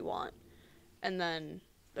diet you want. And then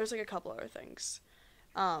there's, like, a couple other things.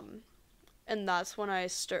 And that's when I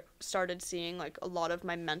started seeing, like, a lot of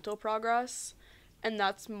my mental progress. And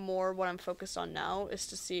that's more what I'm focused on now, is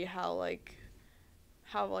to see how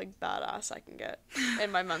badass I can get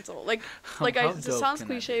in my mental. Like, it sounds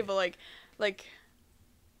cliche, but like,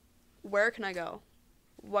 where can I go?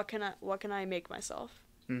 What can I make myself?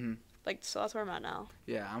 Mm-hmm. Like, so that's where I'm at now.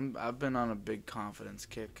 Yeah, I've been on a big confidence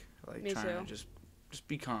kick, like Me trying too. to just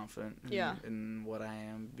be confident in what I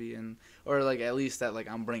am being, or like at least that like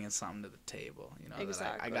I'm bringing something to the table, you know,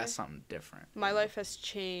 Exactly. that I got something different. My life has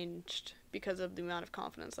changed because of the amount of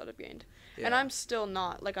confidence that I've gained. Yeah. And I'm still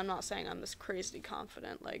not, like, I'm not saying I'm this crazy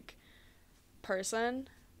confident, like, person,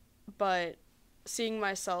 but seeing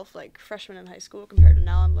myself, like, freshman in high school compared to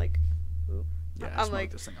now, I'm like, ooh. Yeah, I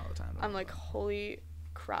smoke this thing all the time. I'm like, holy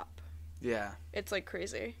crap. Yeah. It's, like,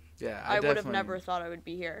 crazy. Yeah, I would have never thought I would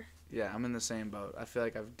be here. Yeah, I'm in the same boat. I feel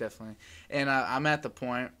like I've definitely, and I'm at the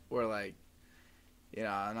point where, like, you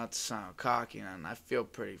know, not to sound cocky, and I feel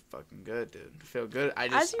pretty fucking good, dude. I feel good.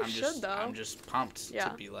 I'm just pumped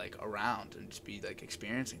to be like around and just be like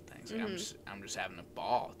experiencing things. Like, I'm just having a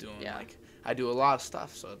ball doing like I do a lot of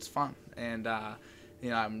stuff, so it's fun. And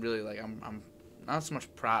you know, I'm really like I'm not so much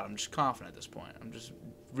proud. I'm just confident at this point. I'm just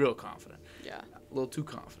real confident. Yeah. A little too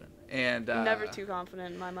confident. And never too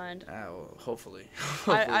confident in my mind. Well, hopefully.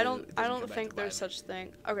 I don't think there's such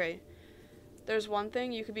thing. Okay. There's one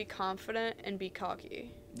thing, you could be confident and be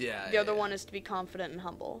cocky. Yeah. The other one is to be confident and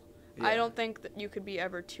humble. Yeah. I don't think that you could be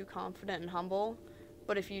ever too confident and humble,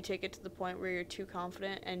 but if you take it to the point where you're too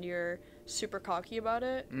confident and you're super cocky about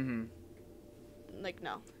it, like,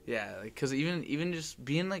 no. Yeah, like, because even just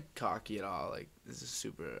being, like, cocky at all, like, is a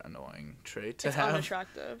super annoying trait to have. It's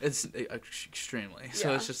unattractive. It's extremely. Yeah.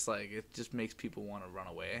 So it's just, like, it just makes people want to run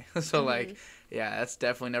away. So, like, yeah, that's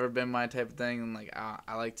definitely never been my type of thing. And, like,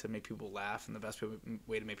 I like to make people laugh, and the best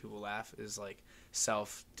way to make people laugh is, like,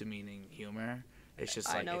 self-demeaning humor. It's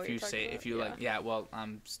just, like, well,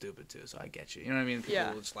 I'm stupid, too, so I get you. You know what I mean?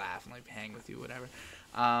 People will just laugh and, like, hang with you, whatever.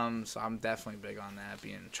 So I'm definitely big on that,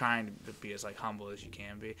 trying to be as, like, humble as you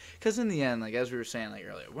can be. Because in the end, like, as we were saying, like,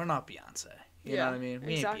 earlier, we're not Beyonce. You know what I mean?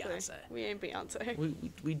 We ain't Beyonce. We ain't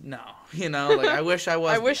Beyonce. We no. You know, like, I wish I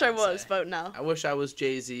was I wish Beyonce. I was, but no. I wish I was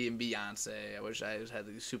Jay-Z and Beyonce. I wish I had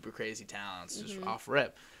these super crazy talents just off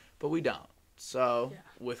rip. But we don't. So,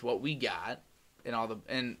 with what we got,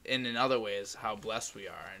 and in other ways, how blessed we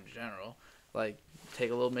are in general, like,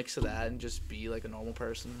 take a little mix of that and just be like a normal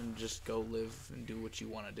person and just go live and do what you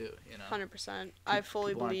want to do, you know? 100%. I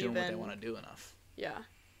fully believe in... People aren't doing what they want to do enough. Yeah.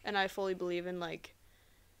 And I fully believe in, like,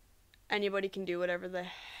 anybody can do whatever the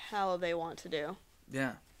hell they want to do.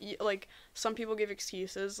 Yeah. Like, some people give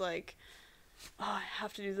excuses like, oh, I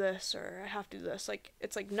have to do this or I have to do this. Like,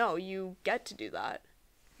 it's like, no, you get to do that.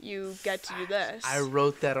 You get to do this. I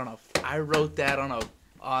wrote that on the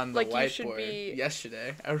whiteboard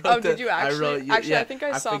yesterday. Did you actually? I think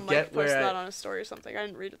I saw Mike post that on a story or something. I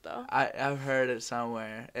didn't read it though. I've heard it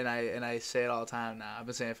somewhere, and I say it all the time now. I've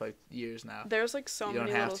been saying it for like years now. There's like so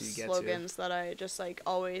many little slogans that I just like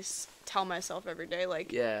always tell myself every day.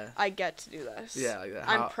 Like, I get to do this. Yeah, like that.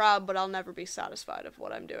 I'm proud, but I'll never be satisfied of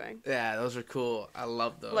what I'm doing. Yeah, those are cool. I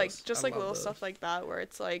love those. Like, just like little stuff like that where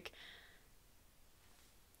it's like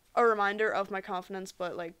a reminder of my confidence,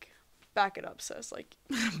 but like, back it up, sis. Like,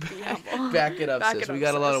 be humble. Back it up, sis. We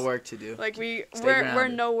got a lot of work to do. Like, we're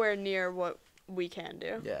nowhere near what we can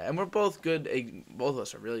do. Yeah, and we're both good. Both of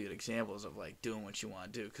us are really good examples of like doing what you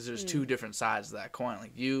want to do, because there's two different sides of that coin.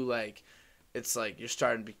 Like, you, like, it's like you're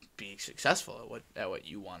starting to be successful at what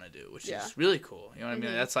you want to do, which is really cool. You know what I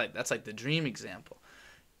mean? That's like the dream example.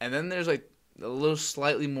 And then there's like a little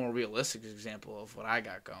slightly more realistic example of what I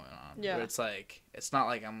got going on. Yeah. Where it's like, it's not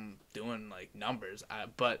like I'm doing like numbers.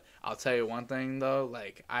 But I'll tell you one thing though,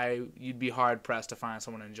 like you'd be hard pressed to find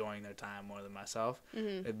someone enjoying their time more than myself.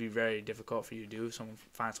 Mm-hmm. It'd be very difficult for you to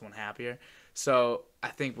find someone happier. So I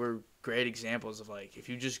think we're great examples of like, if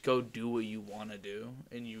you just go do what you want to do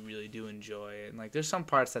and you really do enjoy it. And like, there's some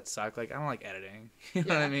parts that suck. Like, I don't like editing. You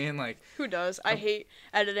know what I mean? Like, who does? I hate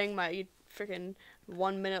editing my freaking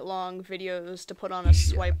 1 minute long videos to put on a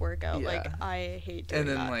swipe workout. Like, I hate doing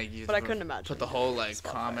that. And then like, but I couldn't imagine put the whole like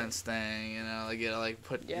comments thing, you know, like you like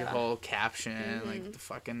put your whole caption, like the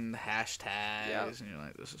fucking hashtags, and you're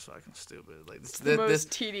like, this is fucking stupid. Like, this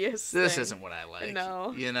tedious. This isn't what I like.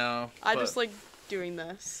 No, you know. I just like doing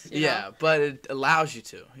this. Yeah, but it allows you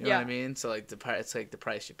to. You know what I mean? So like it's like the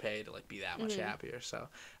price you pay to like be that much happier. So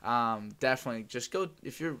definitely just go,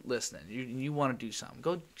 if you're listening, you want to do something,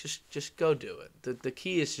 go just go do it. The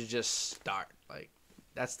key is to just start. Like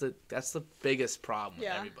that's the biggest problem with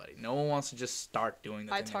everybody. No one wants to just start doing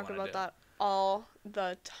the thing they want to do. I talk about that all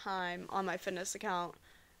the time on my fitness account.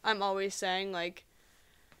 I'm always saying like,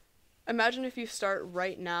 imagine if you start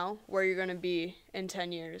right now where you're going to be in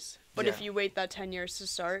 10 years. But if you wait that 10 years to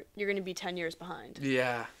start, you're going to be 10 years behind.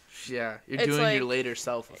 Yeah. You're doing like, your later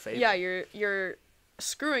self a favor. Yeah, you're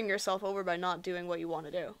screwing yourself over by not doing what you want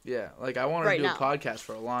to do. Yeah, like I wanted to do a podcast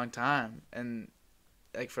for a long time, and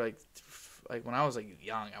like for like when I was like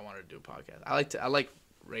young, I wanted to do a podcast. I like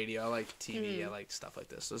radio, I like TV, I like stuff like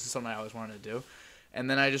this. So this is something I always wanted to do. And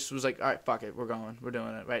then I just was like, all right, fuck it, we're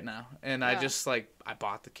doing it right now. And I just like, I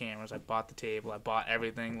bought the cameras, I bought the table, I bought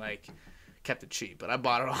everything, like, kept it cheap, but I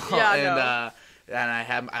bought it all. Yeah, and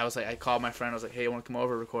I called my friend, I was like, hey, you want to come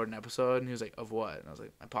over, record an episode? And he was like, of what? And I was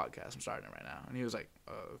like, my podcast, I'm starting it right now. And he was like,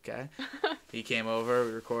 oh, okay. He came over,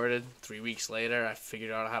 we recorded. 3 weeks later, I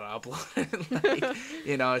figured out how to upload it. Like,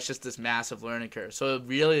 you know, it's just this massive learning curve. So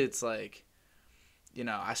really, it's like, you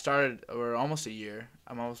know, we're almost a year.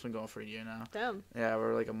 I've almost been going for a year now. Damn. Yeah,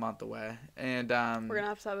 we're like a month away. And we're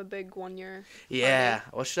going to have a big 1 year. Yeah.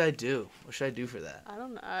 Party. What should I do? What should I do for that? I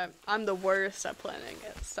don't know. I'm the worst at planning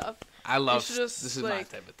stuff. I love this is like, my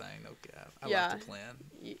type of thing. Okay. I love to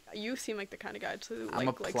plan. You seem like the kind of guy to I'm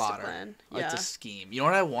a likes plotter. To plan. I like to scheme. You know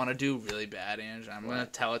what I want to do really bad, Angie? I'm going to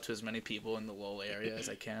tell it to as many people in the Lowell area as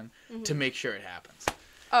I can to make sure it happens.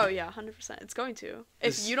 Oh yeah, 100%. It's going to.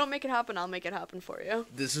 If you don't make it happen, I'll make it happen for you.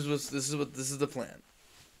 This is the plan.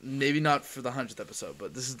 Maybe not for the 100th episode,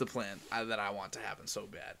 but this is the plan that I want to happen so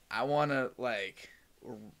bad. I want to like,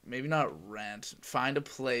 maybe not rent, find a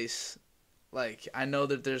place. Like I know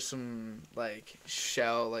that there's some like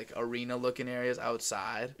shell, like arena looking areas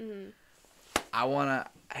outside. Mm-hmm. I want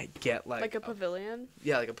to get like a pavilion.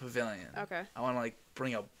 Yeah, like a pavilion. Okay. I want to like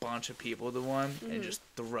bring a bunch of people to one and just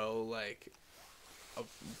throw like.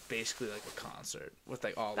 Basically like a concert with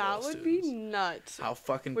like all that would students. Be nuts. How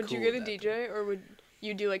fucking would cool you get a DJ or would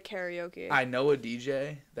you do like karaoke? I know a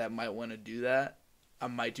DJ that might want to do that. I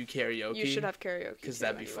might do karaoke. You should have karaoke because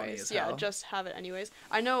that'd be funny as hell. Yeah, just have it anyways.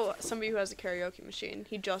 I know somebody who has a karaoke machine.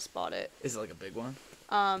 He just bought it. Is it like a big one?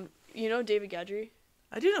 You know David Gadry?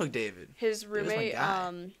 I do know David. His roommate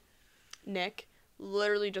Nick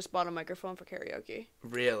literally just bought a microphone for karaoke.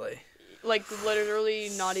 Really? Like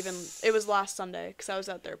literally not even. It was last Sunday because I was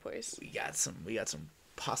at their place. We got some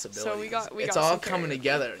possibilities. So we got. It's all coming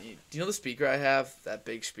together. Do you know the speaker I have? That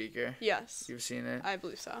big speaker. Yes. You've seen it? I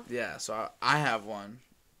believe so. Yeah. So I have one.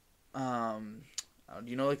 Do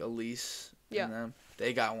you know like Elise? Yeah. And them?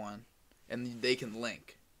 They got one, and they can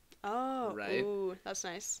link. Oh. Right. Ooh, that's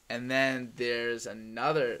nice. And then there's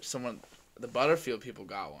someone. The Butterfield people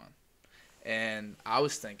got one. And I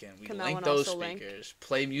was thinking we link those speakers,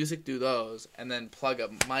 play music through those, and then plug a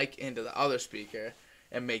mic into the other speaker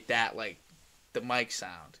and make that like the mic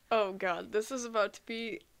sound. Oh god, this is about to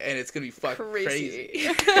be and it's gonna be fucking crazy.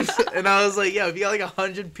 And I was like, if you got like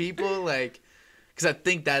 100 people, like, because I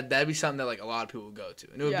think that'd be something that like a lot of people would go to,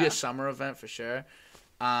 and it would be a summer event for sure.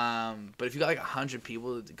 But if you got like 100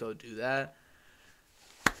 people to go do that.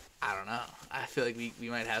 I don't know. I feel like we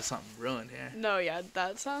might have something ruined here. No, yeah,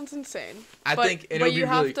 that sounds insane. But you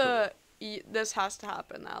have to. Cool. This has to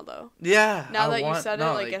happen now, though. Yeah. Now that you said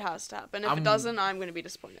it, it has to happen. If it doesn't, I'm gonna be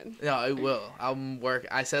disappointed. No, it will.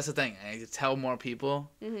 That's the thing. I need to tell more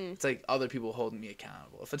people. Mm-hmm. It's like other people holding me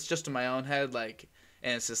accountable. If it's just in my own head, like,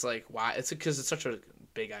 and it's just like why? It's because it's such a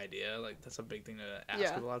big idea. Like that's a big thing to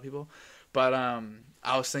ask a lot of people. But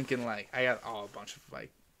I was thinking like I got a bunch of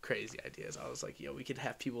like. Crazy ideas. I was like, we could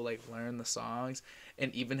have people like learn the songs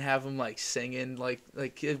and even have them like singing like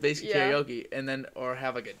basically karaoke, and then or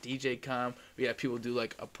have like a DJ come. We have people do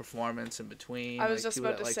like a performance in between. I was just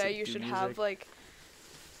about to say you should have like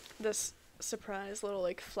this surprise little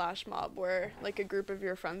like flash mob where like a group of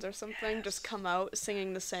your friends or something just come out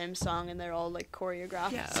singing the same song and they're all like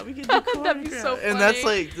choreographed. Yeah, we can do choreographed. That'd be so funny. And that's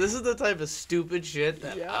like, this is the type of stupid shit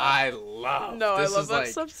that I love. No, this I love is that like,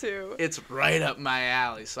 stuff too. It's right up my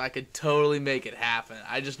alley, so I could totally make it happen.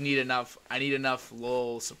 I just need enough. I need enough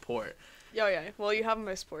LOL support. Oh yeah. Well, you have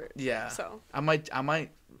my support. Yeah. So I might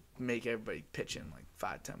make everybody pitch in like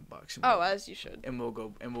 $5-10. As you should. And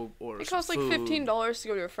we'll order. It costs like food. $15 to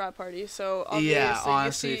go to a frat party, so obviously Yeah,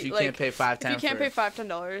 honestly, you see, if you like, can't pay $5-10 if you can't pay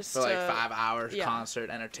 $5-10 for like 5 hours yeah. concert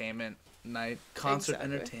entertainment night, Exactly.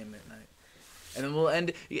 entertainment night, and then we'll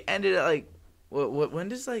end it at like when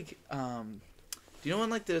does like do you know when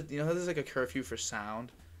like how there's like a curfew for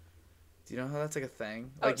sound? Do you know how that's like a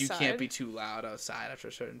thing? Like outside? You can't be too loud outside after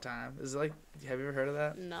a certain time. Is it like, have you ever heard of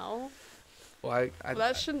that? No. Well,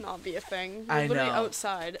 that should not be a thing. I Literally know.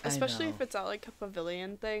 outside, especially know. if it's at like a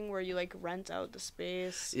pavilion thing where you like rent out the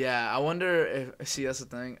space. Yeah, I wonder if see that's the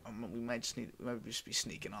thing. We might just be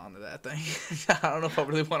sneaking onto that thing. I don't know if I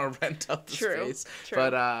really want to rent out the space. True.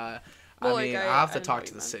 But well, I mean, like, I'll have to know talk what to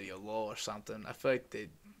you the meant. city of Lowell or something. I feel like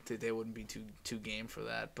they wouldn't be too game for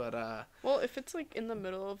that. But well, if it's like in the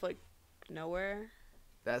middle of like nowhere.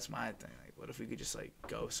 That's my thing. Like, what if we could just like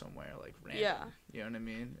go somewhere like random? Yeah. You know what I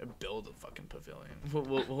mean? Or build a fucking pavilion.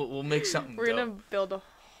 We'll make something. We're dope. gonna build a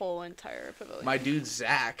whole entire pavilion. My dude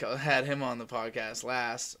Zach, I had him on the podcast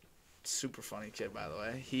last. Super funny kid, by the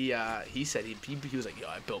way. He said he was like, yo,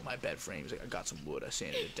 I built my bed frame. He's like, I got some wood, I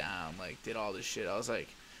sanded it down, like did all this shit. I was like,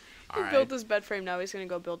 all right. He built his bed frame. Now he's gonna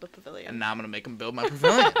go build a pavilion. And now I'm gonna make him build my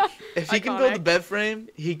pavilion. If he can build the bed frame,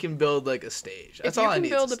 he can build like a stage. That's all I need.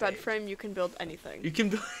 If you can build a bed frame, you can build anything. You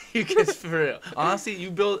can for real. Honestly, you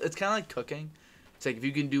build. It's kind of like cooking. It's like if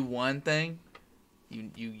you can do one thing,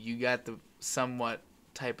 you got the somewhat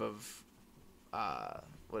type of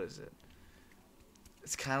what is it?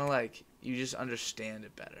 It's kind of like you just understand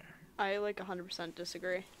it better. I like 100%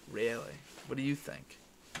 disagree. Really? What do you think?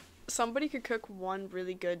 Somebody could cook one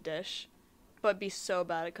really good dish, but be so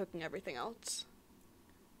bad at cooking everything else.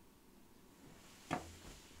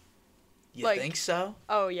 You like, think so?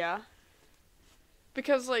 Oh, yeah.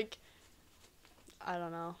 Because, like, I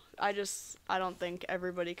don't know. I don't think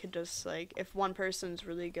everybody could just, like, if one person's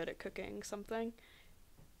really good at cooking something,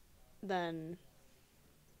 then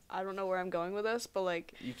I don't know where I'm going with this, but,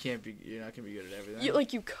 like... You're not going to be good at everything?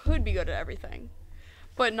 You could be good at everything,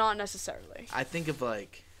 but not necessarily. I think of,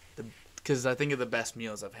 like, because I think of the best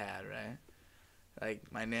meals I've had, right? Like,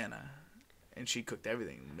 my Nana, and she cooked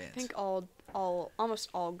everything mint. I think almost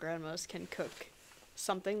all grandmas can cook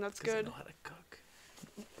something that's good. They know how to cook.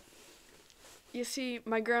 You see,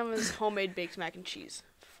 my grandma's homemade baked mac and cheese.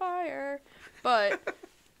 Fire. But,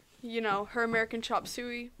 her American chop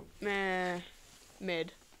suey, mid.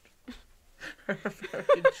 Her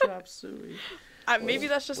American chop suey. Maybe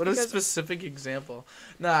that's just what because... What a specific example.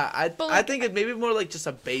 Nah, I think it maybe more like just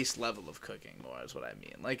a base level of cooking more is what I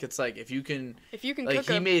mean. Like, it's like if you can like, cook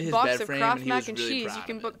a made his box bed of frame Kraft and he mac was and really cheese, you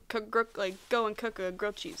can go and cook a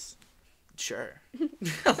grilled cheese. Sure.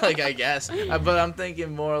 Like, I guess. But I'm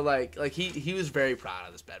thinking more like he was very proud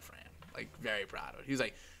of this bed frame. Like, very proud of it. He was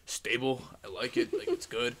like, stable, I like it, like, it's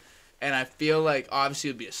good. And I feel like, obviously,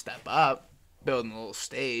 it would be a step up, building a little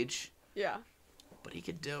stage. Yeah. But he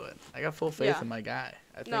could do it. I got full faith in my guy.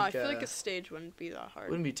 I feel like a stage wouldn't be that hard.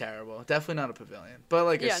 Wouldn't be terrible. Definitely not a pavilion. But,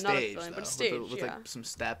 like, a stage, not a pavilion, though. But a stage, with like, some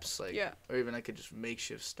steps, like, or even, like, just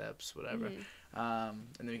makeshift steps, whatever. Mm-hmm. And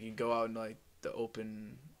then we could go out into, like, the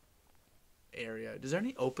open area. Is there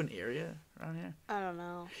any open area around here? I don't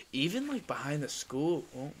know. Even, like, behind the school.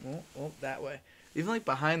 That way. Even, like,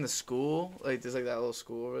 behind the school, like, there's, like, that little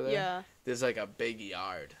school over there. Yeah. There's, like, a big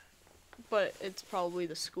yard. But it's probably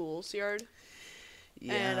the school's yard.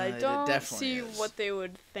 Yeah, and I don't see is. what they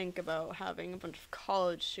would think about having a bunch of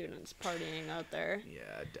college students partying out there. Yeah,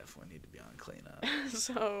 I definitely need to be on cleanup.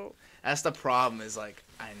 So... That's the problem is, like,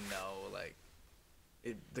 I know, like,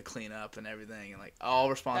 the cleanup and everything, and, like, all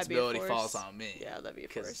responsibility falls on me. Yeah, that'd be a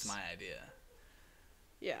because force. it's my idea.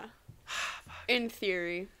 Yeah. In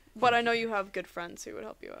theory. But I know you have good friends who would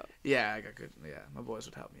help you out. Yeah, I got good. Yeah, my boys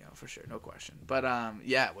would help me out for sure, no question. But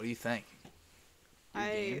yeah, what do you think?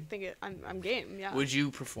 I think I'm game. Yeah. Would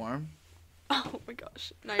you perform? Oh my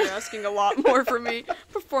gosh! Now you're asking a lot more for me.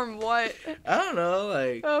 Perform what? I don't know,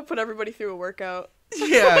 like. Put everybody through a workout.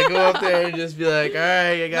 Yeah, go up there and just be like, all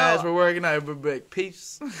right, guys, we're working out. We're like,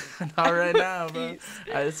 peace. Not right now, bro.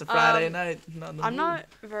 It's a Friday night. I'm not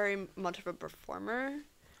very much of a performer.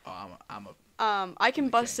 Oh, I'm a. I can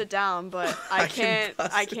bust it down, but I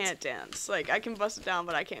can't dance. Like, I can bust it down,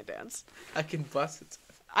 but I can't dance. I can bust it.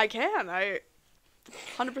 I can. I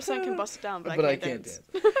 100% can bust it down, but I can't dance.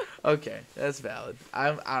 Okay, that's valid. I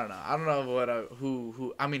don't know. I don't know what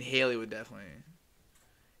who. I mean, Haley would definitely.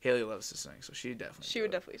 Haley loves to sing, so she definitely. She would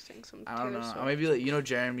definitely sing some. I don't know. Maybe like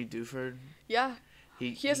Jeremy Duford. Yeah.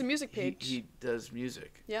 He has a music page. He does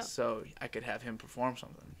music. Yeah. So I could have him perform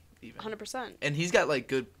something. Even. 100%. And he's got like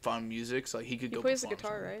good fun music, so like, he could go. He plays the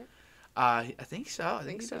guitar, right? I think so. I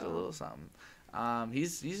think he so. does a little something.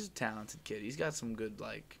 He's a talented kid. He's got some good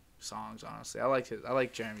like songs. Honestly, I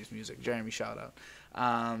like Jeremy's music. Jeremy, shout out.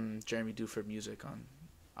 Jeremy Duford Music on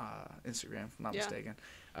Instagram, if I'm not mistaken.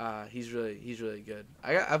 He's really good.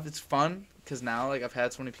 It's fun because now like I've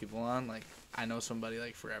had so many people on, like I know somebody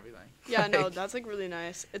like for everything. Yeah, no, that's like really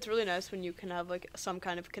nice. It's really nice when you can have like some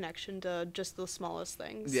kind of connection to just the smallest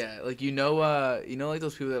things. Yeah, like like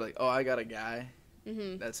those people that are like, oh, I got a guy.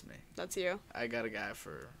 Mm-hmm. That's me. That's you. I got a guy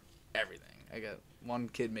for everything. I got one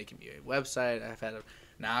kid making me a website.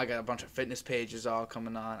 Now I got a bunch of fitness pages all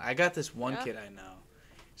coming on. I got this one kid I know.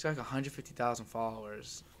 He's got like 150,000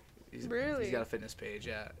 followers. Really? He's got a fitness page,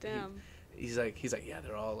 yeah. Damn. He's like, yeah,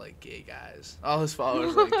 they're all like gay guys. All his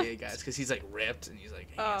followers are like gay guys because he's like ripped and he's like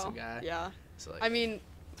a handsome guy. Yeah. So, like, I mean,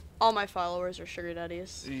 all my followers are sugar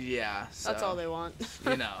daddies. Yeah. So, that's all they want.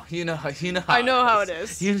 you know how I know how it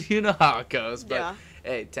is. You know how it goes. But yeah.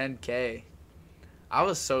 Hey, 10K. I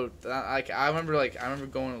was so like I remember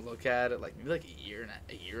going to look at it like maybe like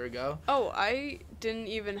a year ago. Oh, I didn't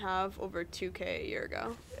even have over 2K a year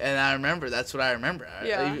ago. And I remember that's what I remember.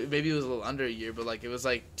 Yeah. Maybe it was a little under a year, but like it was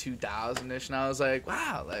like 2,000-ish, and I was like,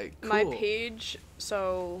 wow, like cool. My page.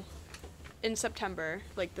 So, in September,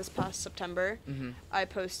 like this past September, I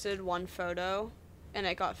posted one photo, and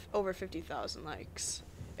it got over 50,000 likes.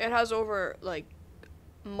 It has over like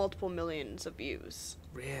multiple millions of views.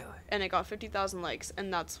 Really? And it got 50,000 likes,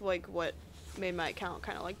 and that's like what made my account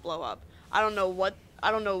kind of like blow up. I don't know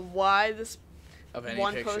why this of any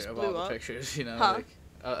one picture, post of blew all up. The pictures, Huh?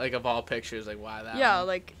 Like of all pictures, like why that? Yeah, one?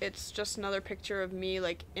 like it's just another picture of me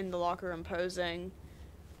like in the locker room posing.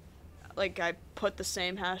 Like I put the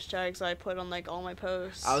same hashtags I put on like all my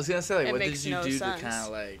posts. I was gonna say like, it what makes did you no do sense. to kind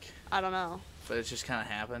of like? I don't know. But it just kind of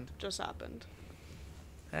happened. Just happened.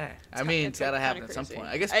 Hey, I mean, it's gotta like happen at some crazy. point.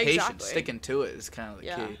 I guess Exactly. patience, sticking to it is kind of the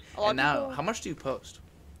key. And now, how much do you post?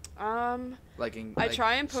 I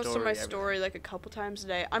try and post on my story like a couple times a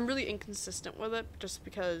day. I'm really inconsistent with it just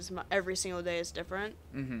because every single day is different.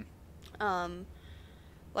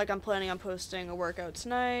 Like I'm planning on posting a workout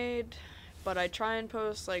tonight, but I try and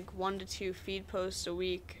post like 1 to 2 feed posts a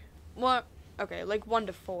week. What? Okay, like 1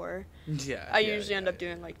 to 4. Yeah. I usually end up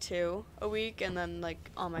doing like 2 a week, and then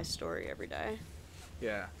like on my story every day.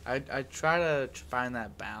 Yeah, I try to find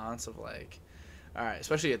that balance of like, all right,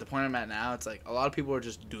 especially at the point I'm at now, it's like a lot of people are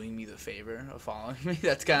just doing me the favor of following me.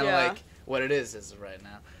 That's kind of like what it is right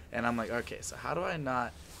now. And I'm like, okay, so how do I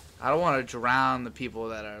don't want to drown the people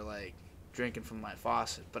that are like drinking from my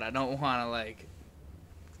faucet, but I don't want to like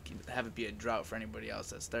have it be a drought for anybody else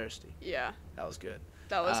that's thirsty. Yeah. That was good.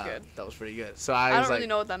 That was good. That was pretty good. So I don't was like, really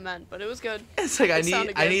know what that meant, but it was good. It's like I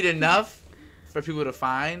need enough for people to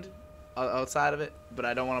find outside of it, but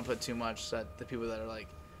I don't want to put too much so that the people that are like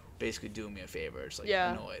basically doing me a favor is like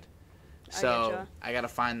annoyed. So I gotta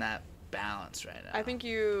find that balance right now. I think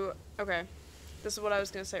okay. This is what I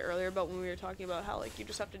was gonna say earlier about when we were talking about how like you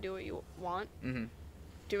just have to do what you want.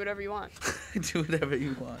 Do whatever you want. Do whatever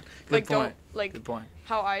you want. Good point. Good point.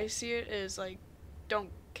 How I see it is like, don't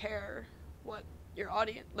care what your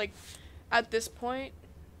audience like at this point,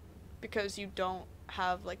 because you don't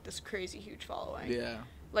have like this crazy huge following. Yeah.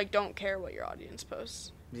 Like, don't care what your audience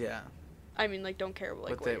posts. Yeah. I mean, like, don't care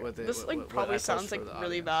what this what probably sounds like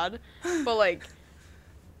really bad, but like,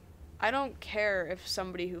 I don't care if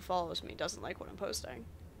somebody who follows me doesn't like what I'm posting.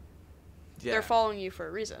 Yeah. They're following you for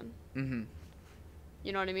a reason.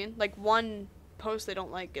 You know what I mean? Like, one post they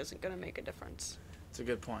don't like isn't gonna make a difference. That's a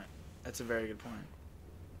good point. That's a very good point.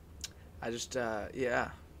 I just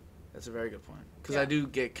that's a very good point. Because I do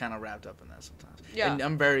get kind of wrapped up in that sometimes. Yeah. And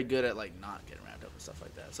I'm very good at, like, not getting wrapped up in stuff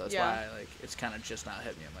like that. So that's why, like, it's kind of just not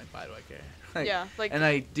hitting me. I'm like, why do I care? Like, yeah. Like. And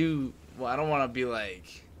I do, I don't want to be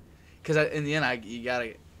like, because in the end, I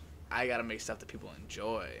gotta make stuff that people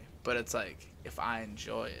enjoy. But it's like, if I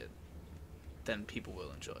enjoy it, then people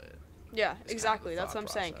will enjoy it. Yeah, exactly. That's what I'm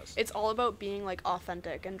saying. It's all about being, like,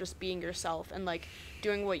 authentic and just being yourself and, like,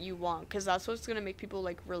 doing what you want. Because that's what's going to make people,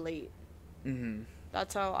 like, relate.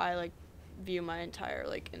 That's how I, like, view my entire,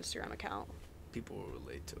 like, Instagram account. People will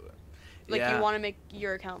relate to it. Like, you want to make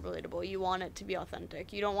your account relatable. You want it to be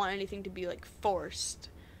authentic. You don't want anything to be, like, forced.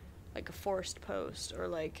 Like, a forced post or,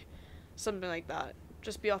 like, something like that.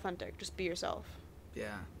 Just be authentic. Just be yourself.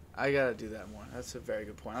 Yeah. I gotta do that more. That's a very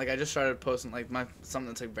good point. Like, I just started posting, like, something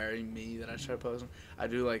that's, like, very me that I started posting.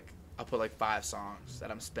 I'll put, like, 5 songs that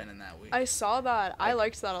I'm spinning that week. I saw that. Like, I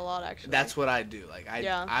liked that a lot, actually. That's what I do. Like,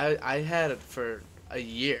 I had it for a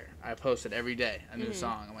year. I posted every day a new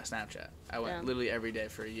song on my Snapchat. I went literally every day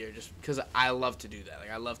for a year just because I love to do that.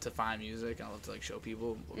 Like, I love to find music, and I love to, like, show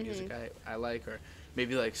people what music I like, or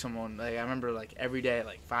maybe, like, someone, like, I remember, like, every day,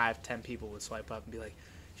 like, 5-10 people would swipe up and be like,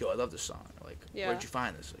 yo, I love this song. Like, where'd you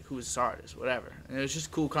find this? Like, who's this artist? Whatever. And it was just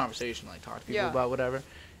cool conversation, like, talk to people about whatever.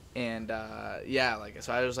 And, like,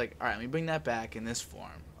 so I was like, all right, let me bring that back in this form.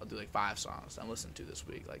 I'll do, like, 5 songs I'm listening to this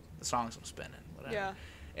week. Like, the songs I'm spinning, whatever. Yeah.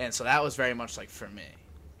 And so that was very much, like, for me.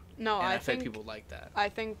 No, and I think people like that. I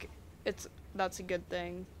think that's a good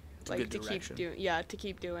thing. It's like, a good to direction. to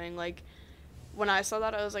keep doing. Like, when I saw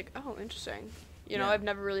that, I was like, oh, interesting. You know, I've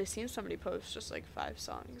never really seen somebody post just, like, 5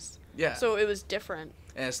 songs. Yeah. So it was different.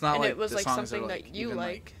 And it's not like it was the like songs something are, like, that you even,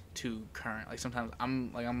 like too current. Like, sometimes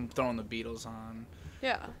I'm throwing the Beatles on.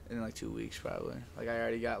 Yeah. In, like, 2 weeks probably. Like, I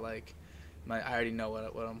already got, like, I already know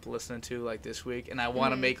what I'm listening to, like, this week, and I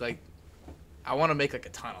want to make, like, a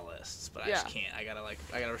ton of lists, but I just can't. I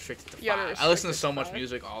gotta restrict it to 5. I listen to so much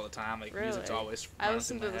music all the time. Like, music's always I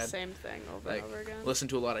listen to the head. same thing over and over again. Listen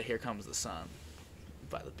to a lot of "Here Comes the Sun"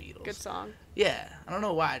 by the Beatles. Good song. Yeah, I don't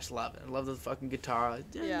know why, I just love it. I love the fucking guitar. Like,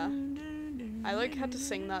 yeah. I, like, had to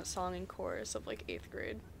sing that song in chorus of, like, 8th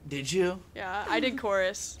grade. Did you? Yeah, I did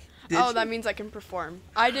chorus. That means I can perform.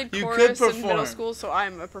 I did you chorus in middle school, so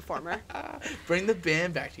I'm a performer. Bring the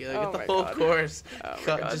band back together. Get the whole chorus. Oh my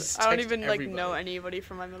God. I don't even like know anybody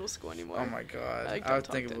from my middle school anymore. Oh my God. I was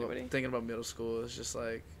thinking about middle school. It's just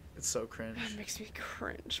like, it's so cringe. It makes me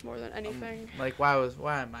cringe more than anything. Like, why was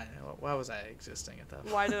I existing at that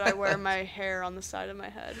point? Why did I wear my hair on the side of my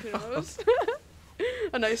head? Who knows?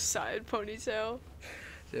 A nice side ponytail.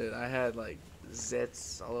 Dude, I had, like,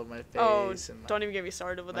 zits all over my face. Oh, and don't even get me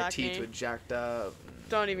started with acne. My teeth were jacked up.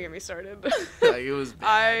 Don't even get me started. Like, it was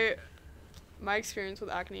bad. My experience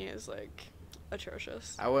with acne is, like,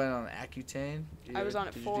 atrocious. I went on Accutane. I was on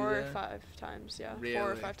it 4 or 5 times, yeah. Really?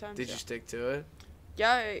 4 or 5 times, Did you stick to it?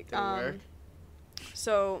 Yeah. Did it work?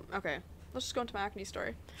 So, okay. Let's just go into my acne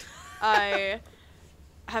story. I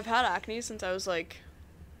have had acne since I was, like,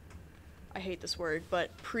 I hate this word,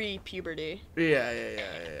 but pre-puberty. Yeah.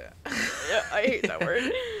 Yeah, I hate that word.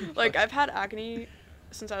 Like, I've had acne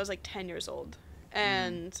since I was, like, 10 years old.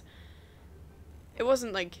 And it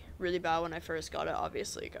wasn't, like, really bad when I first got it,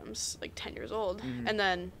 obviously. I was, like, 10 years old. And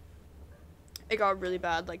then it got really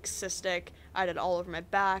bad, like, cystic. I had it all over my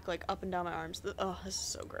back, like, up and down my arms. Oh, this is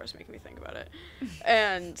so gross making me think about it.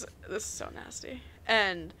 And this is so nasty.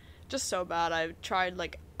 And just so bad. I tried,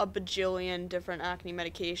 like, a bajillion different acne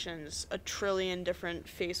medications, a trillion different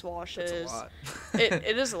face washes. That's a lot.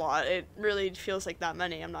 It is a lot. It really feels like that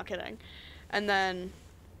many. I'm not kidding. And then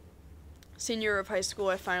senior year of high school,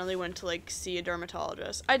 I finally went to, like, see a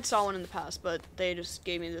dermatologist. I'd saw one in the past, but they just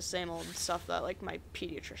gave me the same old stuff that, like, my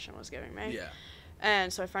pediatrician was giving me. Yeah.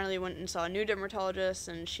 And so I finally went and saw a new dermatologist,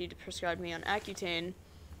 and she prescribed me on Accutane.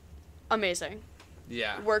 Amazing.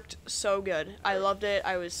 Yeah. Worked so good. I loved it.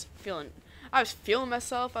 I was feeling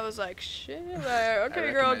myself. I was like, shit,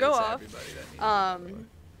 okay, girl, go off.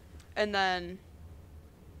 And then,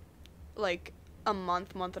 like, a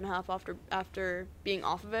month and a half after being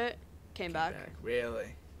off of it, came back.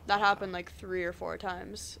 Really? That happened, like, 3 or 4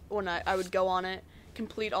 times. When I would go on it,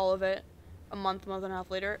 complete all of it. A month and a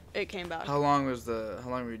half later, it came back. How long were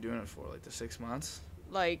you doing it for? Like, the 6 months?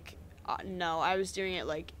 Like, no, I was doing it,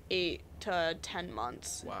 like, 8 to 10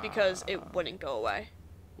 months. Wow. Because it wouldn't go away.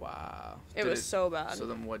 Wow. It was so bad. So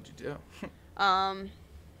then what'd you do?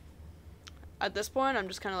 At this point, I'm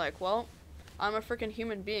just kind of like, well, I'm a freaking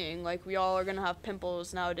human being. Like, we all are going to have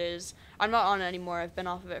pimples nowadays. I'm not on it anymore. I've been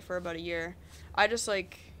off of it for about a year. I just,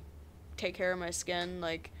 like, take care of my skin,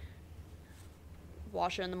 like,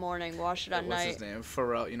 wash it in the morning, wash it at night. What's his name?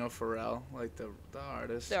 Pharrell. You know Pharrell? Like, the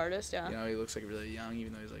artist? The artist, yeah. You know, he looks, like, really young,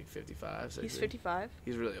 even though he's, like, 55. He's 55?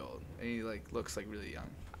 He's really old. And he, like, looks, like, really young.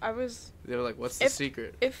 They were like, what's the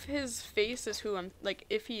secret? If his face is who I'm, like,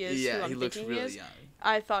 if he is who I'm he looks thinking really he is, young.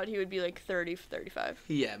 I thought he would be, like, 30, 35.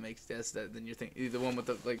 Yeah, makes sense. Then you're thinking, the one with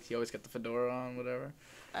the, like, he always got the fedora on, whatever.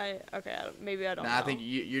 Maybe I don't know. I think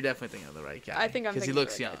you're definitely thinking of the right guy. I think I'm thinking because he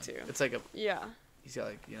looks of the young. right guy, too. It's like a... Yeah. He's got,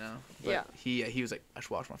 like, you know... But he was like, I should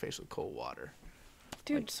wash my face with cold water.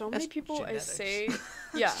 Dude, like, so many people say...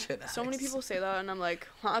 Yeah. So many people say that, and I'm like,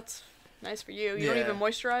 well, that's nice for you. You don't even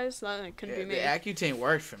moisturize? That couldn't be me. The Accutane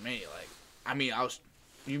worked for me. Like, I mean, I was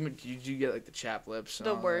You get like the chapped lips.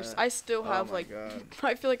 The worst. I still have God.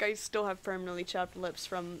 I feel like I still have permanently chapped lips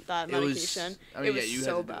from that medication. It was you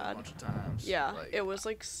so had to bad. Do it a bunch of times. Yeah, it was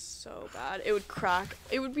like so bad. It would crack.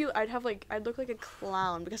 It would be. I'd look like a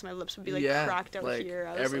clown because my lips would be like cracked out like, here.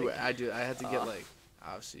 Everywhere. I had to get like,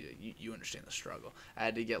 obviously you understand the struggle. I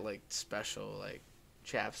had to get like special like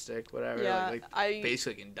chapstick, whatever. Yeah, like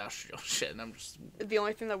basically industrial shit. And I'm just. The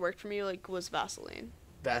only thing that worked for me like was Vaseline.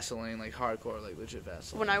 Vaseline, like hardcore, like legit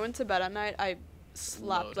Vaseline. When I went to bed at night, I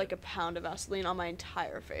slapped like a pound of Vaseline on my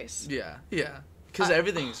entire face. Yeah. Because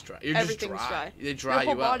everything's dry. Everything's just dry. They dry your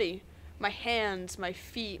whole you out. Body, my hands, my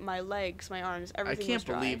feet, my legs, my arms, everything. I can't was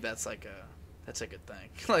dry. believe that's like a thing.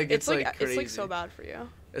 Like it's like crazy. It's like so bad for you.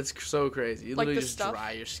 It's so crazy. You literally just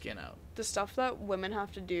dry your skin out. The stuff that women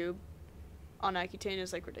have to do on Accutane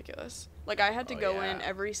is like ridiculous. Like I had to go in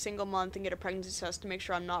every single month and get a pregnancy test to make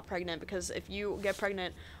sure I'm not pregnant, because if you get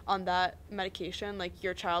pregnant on that medication, like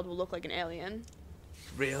your child will look like an alien.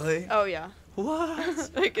 Really? Oh yeah.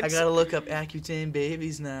 What? I gotta look up Accutane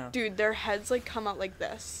babies now. Dude, their heads like come out like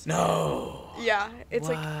this. No. Yeah, it's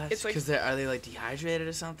what? like because are they like dehydrated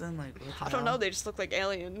or something? Like what I don't know. They just look like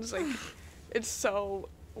aliens. Like it's so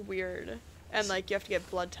weird, and like you have to get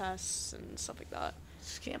blood tests and stuff like that.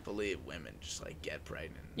 Just can't believe women just like get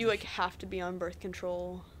pregnant. You like have to be on birth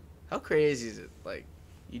control. How crazy is it? Like,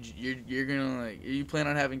 you're gonna like, are you planning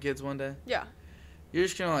on having kids one day? Yeah. You're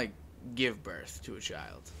just gonna like give birth to a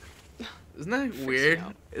child. Isn't that weird?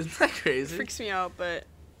 Isn't that crazy? It freaks me out, but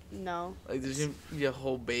no. Like there's gonna be a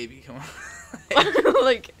whole baby come on.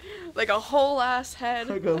 like a whole ass head.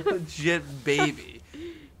 Like a legit baby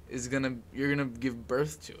you're gonna give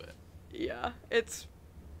birth to it. Yeah, that's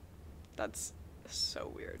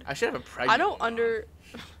so weird. I should have a pregnant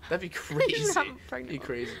That'd be crazy. That'd be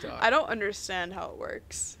crazy talk. I don't understand how it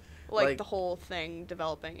works. Like the whole thing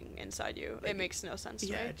developing inside you. Like, it makes no sense to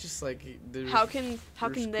me. Yeah, just like how can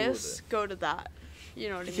this go to that? You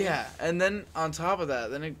know what I mean? Yeah, and then on top of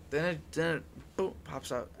that, then it boom,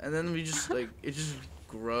 pops out, and then we just like it just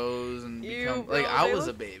grows and becomes like I was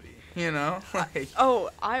a baby. You know, like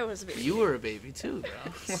I was a baby. You were a baby too,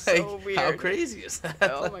 bro. Like, so weird. How crazy is that?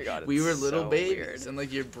 Oh my god, we were little so babies, weird. And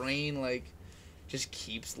like your brain like just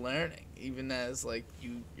keeps learning, even as like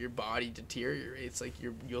your body deteriorates. Like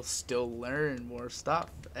you'll still learn more stuff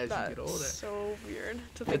as you get older. So weird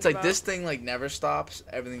to think It's like about. this thing like never stops.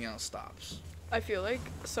 Everything else stops. I feel like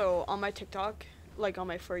so on my TikTok, like on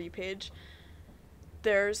my For You page,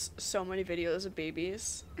 there's so many videos of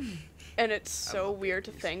babies. And it's so weird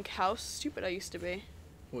to think how stupid I used to be.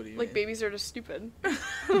 What do you mean? Like, babies are just stupid.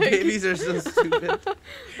 Babies are so stupid.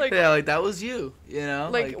 Like, yeah, like, that was you know?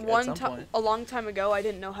 Like a long time ago, I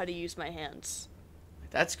didn't know how to use my hands.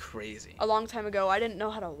 That's crazy. A long time ago, I didn't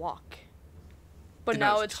know how to walk. But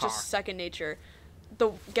now it's just second nature.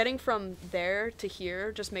 Getting from there to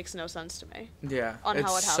here just makes no sense to me. Yeah, on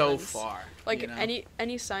how it happens. So far. Like,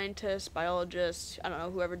 any scientist, biologist, I don't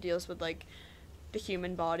know, whoever deals with, like, the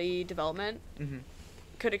human body development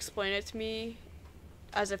could explain it to me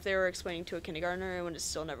as if they were explaining to a kindergartner, when it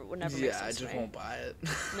still would never make sense. Yeah, I just won't buy it.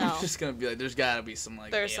 No. I'm just gonna be like, there's gotta be some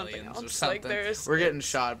like there's aliens something else. or something. Like, we're getting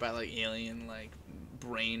shot by like alien like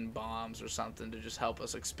brain bombs or something to just help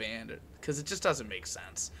us expand it, because it just doesn't make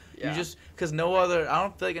sense. Yeah. Because I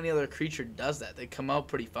don't feel like any other creature does that. They come out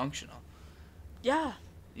pretty functional. Yeah.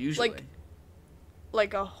 Usually.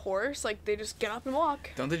 Like a horse, like they just get up and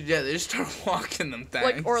walk. Don't they? Yeah, they just start walking them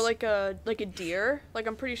things. Like a deer. Like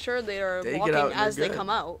I'm pretty sure they are walking as they come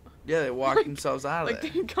out. Yeah, they walk themselves out of there.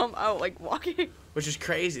 Like they come out like walking. Which is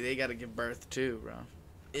crazy. They gotta give birth too, bro.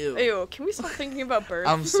 Ew. Can we stop thinking about birth?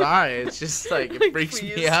 I'm sorry. It's just like it freaks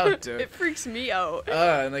me out, dude. It freaks me out.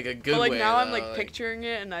 In like a good way. But like now I'm like picturing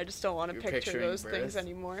it, and I just don't want to picture those things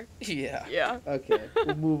anymore. Yeah. Yeah. Okay.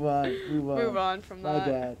 We'll move on. Move on from that.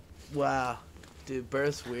 My bad. Wow. Dude,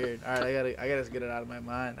 birth's weird. All right, I gotta get it out of my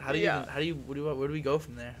mind. Where do we go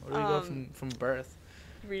from there? Where do we go from birth?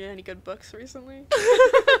 Read any good books recently?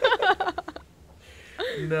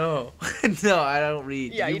 No, no, I don't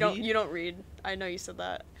read. Yeah, you don't read. I know you said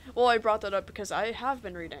that. Well, I brought that up because I have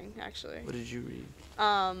been reading actually. What did you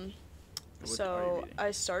read? So I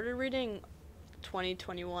started reading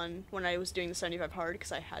 2021 when I was doing the 75 hard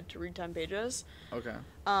because I had to read 10 pages. Okay.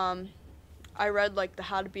 I read like the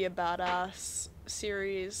How to Be a Badass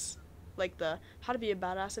series, like the How to Be a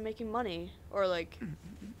Badass at Making Money, or like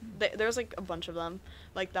there's like a bunch of them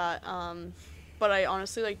like that. But I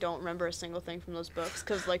honestly like don't remember a single thing from those books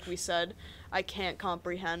because, like we said, I can't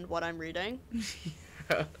comprehend what I'm reading.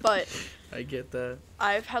 Yeah. But I get that.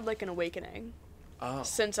 I've had like an awakening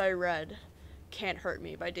since I read Can't Hurt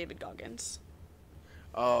Me by David Goggins.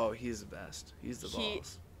 Oh, he's the best. He's the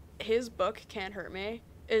boss. His book, Can't Hurt Me,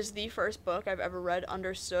 is the first book I've ever read,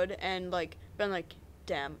 understood, and, like, been like,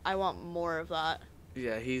 damn, I want more of that.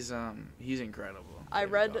 Yeah, he's incredible. I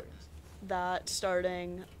read that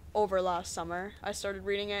starting over last summer. I started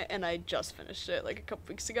reading it, and I just finished it, like, a couple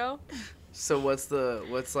weeks ago. So what's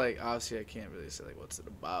like, obviously I can't really say, like, what's it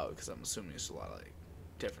about, because I'm assuming it's a lot of, like,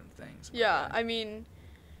 different things. Yeah, I mean,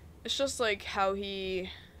 it's just, like, how he,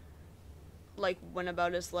 like, went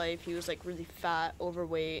about his life. He was, like, really fat,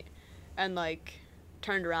 overweight, and, like,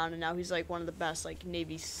 turned around, and now he's, like, one of the best, like,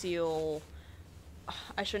 Navy SEAL.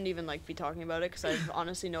 I shouldn't even, like, be talking about it, because I have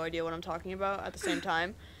honestly no idea what I'm talking about at the same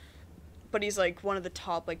time. But he's, like, one of the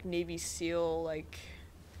top, like, Navy SEAL, like...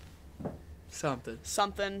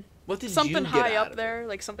 Something. What did you get high out up of there? it?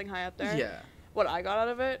 Like, something high up there? Yeah. What I got out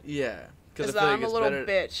of it? Yeah. Is that I'm a little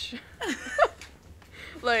bitch.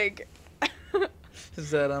 Like...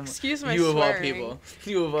 Is that excuse my you swearing. of all people.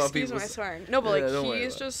 You of all excuse people. Excuse my swearing. No, but, like, he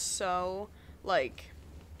is just so, like...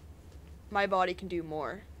 My body can do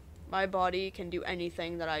more. My body can do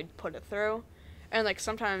anything that I put it through. And, like,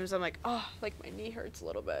 sometimes I'm like, oh, like, my knee hurts a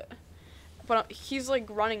little bit. But he's, like,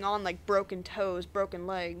 running on, like, broken toes, broken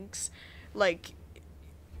legs. Like,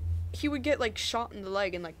 he would get, like, shot in the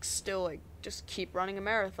leg and, like, still, like, just keep running a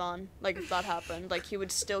marathon. Like, if that happened. Like, he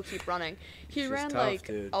would still keep running. He ran, tough, like,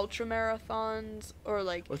 ultra marathons or,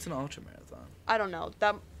 like... What's an ultra marathon? I don't know.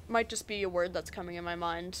 That might just be a word that's coming in my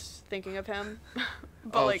mind thinking of him.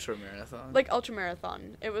 But, ultra marathon? Like, ultra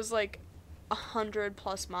marathon. It was, like...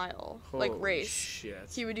 100+ mile like race. Shit.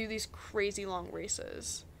 He would do these crazy long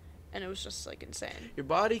races, and it was just like insane. Your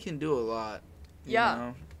body can do a lot. You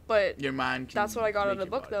know? But your mind can. That's what I got out of the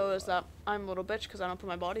book, though, is that I'm a little bitch because I don't put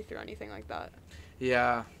my body through anything like that.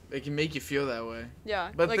 Yeah, it can make you feel that way.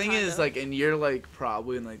 Yeah. But the thing is, like, and you're like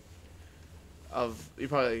probably in like you're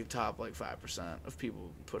probably like top like 5% of people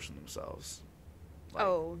pushing themselves. Like,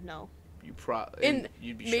 oh no. You'd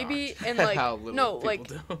be maybe shocked in like how little no people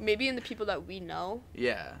like do. maybe in the people that we know.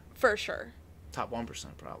 Yeah. For sure. Top 1%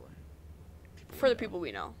 probably. For the people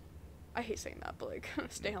we know. I hate saying that, but like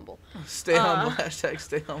stay humble. Stay humble. Hashtag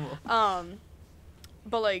stay humble.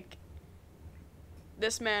 But like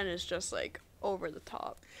this man is just like over the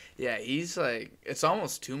top. Yeah, he's like it's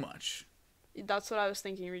almost too much. That's what I was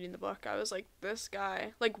thinking reading the book. I was like, this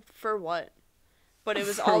guy, like, for what? But it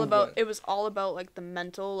was all about like the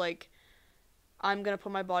mental, like, I'm gonna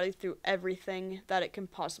put my body through everything that it can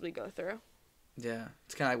possibly go through. Yeah,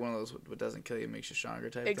 it's kind of like one of those what doesn't kill you makes you stronger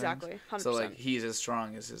type exactly, things. 100%. So like he's as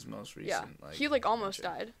strong as his most recent. Yeah, like, he like almost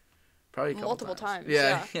died. Probably multiple times.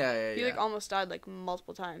 Yeah. He like almost died like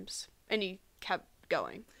multiple times, and he kept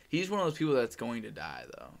going. He's one of those people that's going to die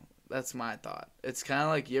though. That's my thought. It's kind of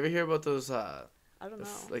like you ever hear about those I don't know.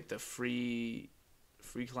 Like the free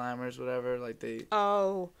climbers, whatever. Like they.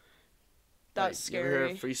 Oh. That's like, scary. You ever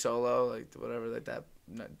heard of Free Solo, like whatever, like that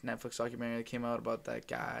Netflix documentary that came out about that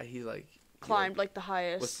guy? He like climbed like the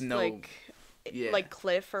highest with no, like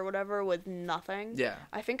cliff or whatever with nothing. Yeah.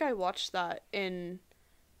 I think I watched that in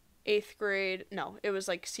 8th grade. No, it was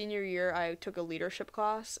like senior year. I took a leadership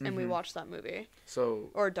class and we watched that movie. So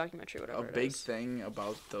or a documentary, whatever. A big thing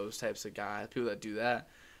about those types of guys, people that do that,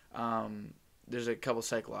 there's a couple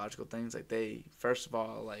psychological things. Like they, first of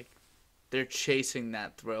all, like they're chasing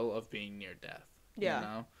that thrill of being near death. Yeah. You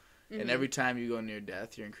know? And every time you go near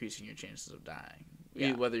death, you're increasing your chances of dying.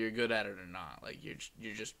 Yeah. Whether you're good at it or not. Like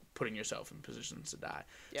you're just putting yourself in positions to die.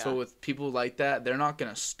 Yeah. So with people like that, they're not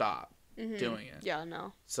gonna stop doing it. Yeah,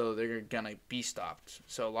 no. So they're gonna be stopped.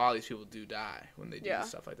 So a lot of these people do die when they do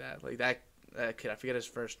stuff like that. Like that kid, I forget his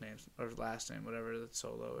first name or his last name, whatever that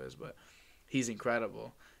Solo is, but he's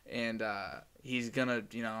incredible. And he's gonna,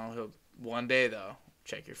 he'll one day though,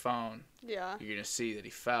 check your phone. Yeah. You're gonna see that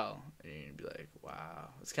he fell, and you're gonna be like, "Wow!"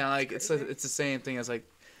 It's kind of like it's the same thing as like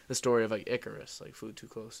the story of like Icarus, like flew too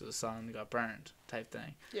close to the sun, got burned, type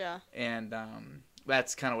thing. Yeah. And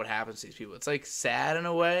that's kind of what happens to these people. It's like sad in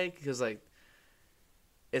a way because like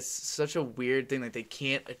it's such a weird thing. Like they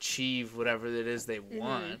can't achieve whatever it is they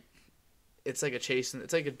want. It's like a chase.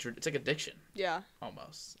 It's like addiction. Yeah.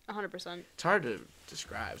 Almost. 100%. It's hard to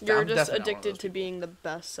describe. You're just addicted to being the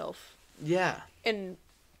best self. Yeah. In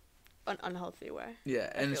an unhealthy way.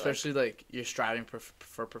 Yeah, and especially like you're striving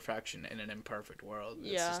for perfection in an imperfect world.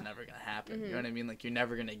 It's just never gonna happen. You know what I mean? Like you're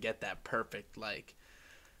never gonna get that perfect like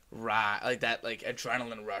that like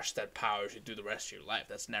adrenaline rush that powers you through the rest of your life.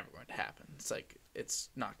 That's never going to happen. It's like it's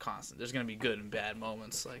not constant. There's gonna be good and bad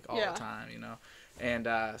moments like all the time, And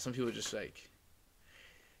some people just like,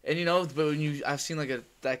 and but when I've seen like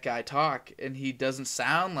that guy talk, and he doesn't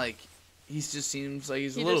sound like he just seems like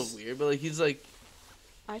he's a little weird, but like he's like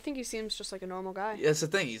I think he seems just like a normal guy. Yeah, that's the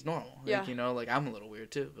thing. He's normal. Yeah. Like, you know, like, I'm a little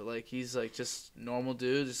weird, too. But, like, he's, like, just normal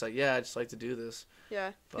dude. Just like, yeah, I just like to do this.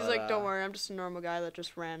 Yeah. He's like, don't worry, I'm just a normal guy that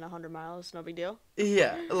just ran 100 miles. No big deal.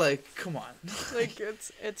 Yeah. Like, come on. Like,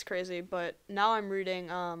 it's crazy. But now I'm reading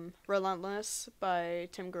Relentless by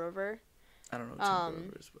Tim Grover. I don't know what Tim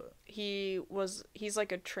Grover is, but... He's,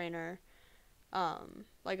 like, a trainer.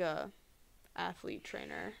 Like, a athlete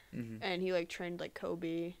trainer. Mm-hmm. And he, like, trained, like,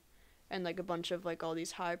 Kobe and, like, a bunch of, like, all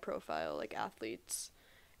these high-profile, like, athletes.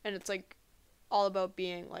 And it's, like, all about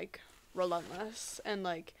being, like, relentless. And,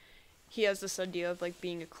 like, he has this idea of, like,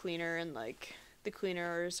 being a cleaner. And, like, the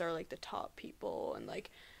cleaners are, like, the top people. And,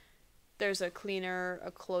 like, there's a cleaner,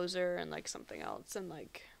 a closer, and, like, something else. And,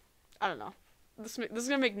 like, I don't know. This is going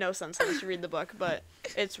to make no sense unless you read the book. But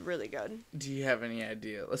it's really good. Do you have any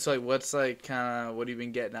idea? So, like, what's, like, kind of... What have you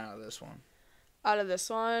been getting out of this one? Out of this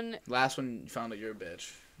one... Last one, you found out you're a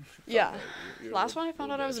bitch. Yeah. Last one I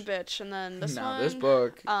found out I was a bitch, and then this one... this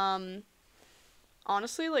book...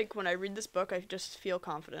 honestly, like, when I read this book, I just feel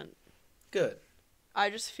confident. Good. I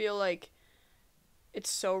just feel like it's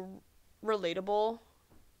so relatable,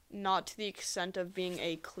 not to the extent of being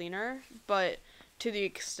a cleaner, but to the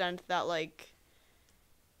extent that, like,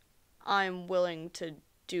 I'm willing to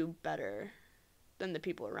do better than the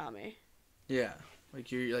people around me. Yeah. Like,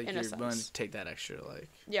 you're willing to take that extra, like...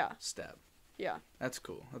 Yeah. Step. Yeah. That's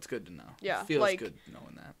cool. That's good to know. Yeah. It feels like, good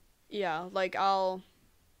knowing that. Yeah, like, I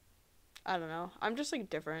don't know. I'm just, like,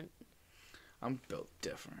 different. I'm built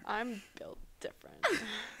different. I'm built different.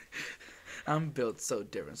 I'm built so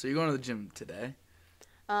different. So you're going to the gym today?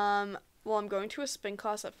 Well, I'm going to a spin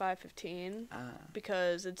class at 5:15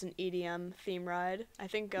 because it's an EDM theme ride. I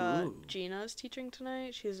think Gina's teaching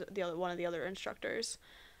tonight. She's one of the other instructors.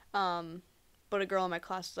 But a girl in my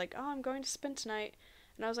class was like, "Oh, I'm going to spin tonight."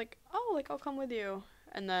 And I was like, "Oh, like, I'll come with you."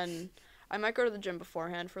 And then I might go to the gym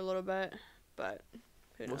beforehand for a little bit, but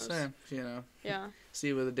who knows? We'll see, you know. Yeah.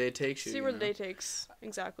 See where the day takes you. See where the day takes.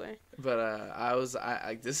 Exactly. But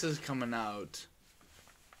this is coming out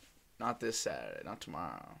not this Saturday, not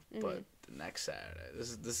tomorrow, but the next Saturday.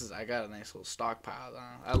 This is I got a nice little stockpile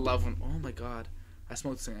on. I love when, oh my god, I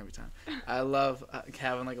smoke this thing every time. I love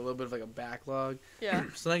having like a little bit of like a backlog. Yeah.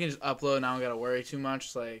 So I can just upload and I don't gotta worry too much.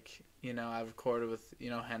 It's like, you know, I've recorded with, you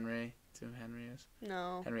know, Henry. Do you know who Henry is?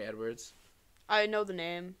 No. Henry Edwards. I know the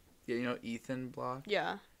name. Yeah, you know Ethan Block?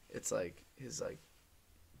 Yeah. It's like his like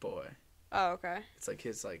boy. Oh, okay. It's like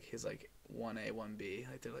his 1A, 1B.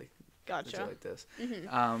 Like they're like gotcha. Like this. Mm-hmm.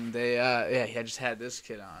 I just had this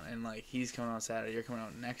kid on, and like he's coming on Saturday. You're coming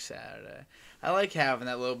out next Saturday. I like having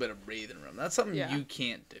that little bit of breathing room. That's something you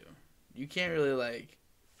can't do. You can't really like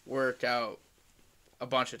work out a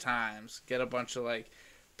bunch of times, get a bunch of like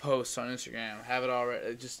posts on Instagram, have it all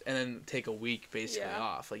right, just and then take a week basically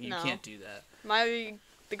off. Like you can't do that.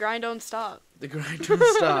 The grind don't stop. The grind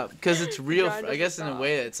don't stop because it's real. I guess in a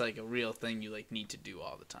way it's like a real thing you like need to do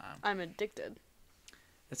all the time. I'm addicted.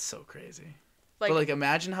 It's so crazy. But like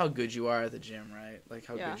imagine how good you are at the gym, right? Like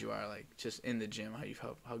how good you are like just in the gym,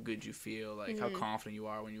 how good you feel, like how confident you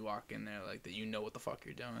are when you walk in there, like that you know what the fuck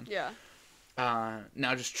you're doing. Yeah.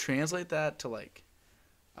 Now just translate that to like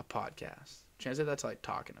a podcast. Translate that to like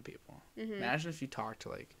talking to people. Mm-hmm. Imagine if you talk to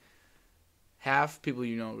like half people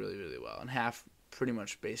you know really, really well and half pretty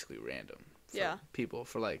much basically random people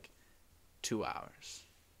for like 2 hours.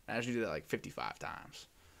 Imagine you do that like 55 times.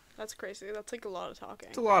 That's crazy. That's like a lot of talking.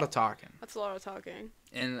 It's a lot of talking. That's a lot of talking.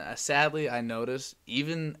 And sadly, I noticed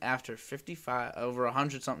even after 55, over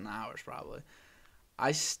 100-something hours probably,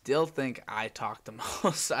 I still think I talk the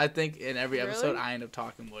most. I think in every episode I end up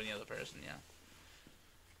talking more than the other person, yeah.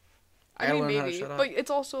 I mean, maybe, but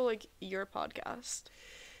it's also like your podcast.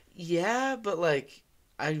 Yeah, but like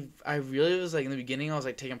I really was like in the beginning I was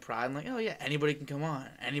like taking pride in like, oh yeah, anybody can come on,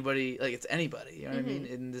 anybody, like it's anybody, you know what I mean?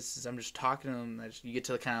 And this is I'm just talking to them, you get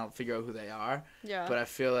to kind of figure out who they are. Yeah. But I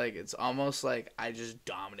feel like it's almost like I just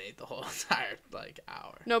dominate the whole entire like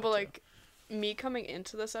hour. No, but like me coming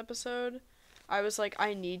into this episode, I was like,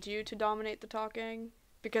 I need you to dominate the talking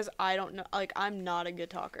because I don't know, like I'm not a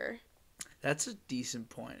good talker. That's a decent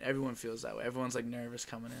point. Everyone feels that way. Everyone's like nervous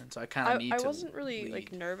coming in, so I kind of need to. I wasn't really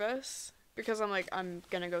like nervous because I'm like I'm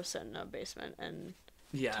gonna go sit in a basement and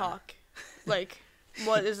talk. Like,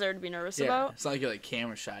 what is there to be nervous about? It's not like you're like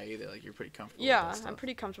camera shy either. Like you're pretty comfortable. Yeah, with that stuff. I'm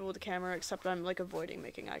pretty comfortable with the camera, except I'm like avoiding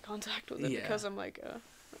making eye contact with it because I'm like,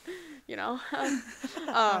 you know.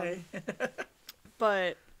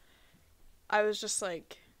 But I was just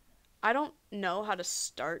like, I don't know how to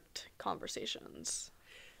start conversations.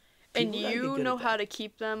 And you know how to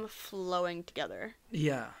keep them flowing together.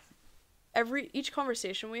 Yeah. Each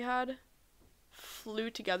conversation we had flew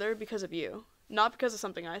together because of you. Not because of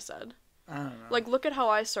something I said. I don't know. Like, look at how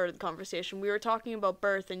I started the conversation. We were talking about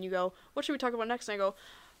birth, and you go, what should we talk about next? And I go,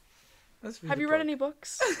 have you read any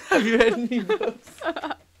books? Have you read any books?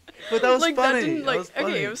 But that was like, funny. That didn't, like, was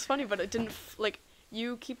funny. Okay, it was funny, but it didn't, like,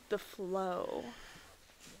 you keep the flow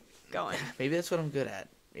going. Maybe that's what I'm good at.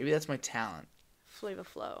 Maybe that's my talent. Flavor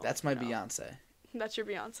flow. That's my Beyonce. That's your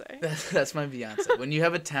Beyonce. That's my Beyonce. When you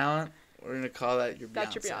have a talent, we're going to call that your Beyonce.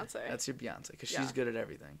 That's your Beyonce. That's your Beyonce, because she's good at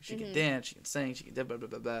everything. She can dance, she can sing, she can blah, blah,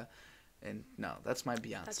 blah, blah. And no, that's my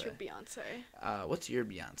Beyonce. That's your Beyonce. What's your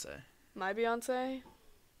Beyonce? My Beyonce?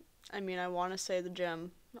 I mean, I want to say the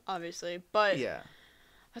gym, obviously, but yeah,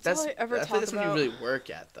 that's all I ever talk about. That's what you really work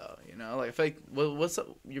at, though. You know, like I feel like what's up,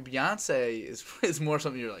 your Beyonce is more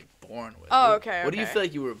something you're like born with. Oh, okay. What do you feel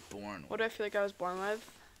like you were born with? What do I feel like I was born with?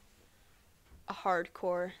 A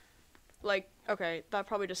hardcore, like, okay, that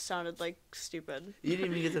probably just sounded like stupid. You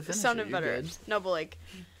didn't even get to finish. It sounded better. Good. No, but like,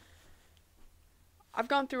 I've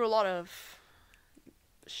gone through a lot of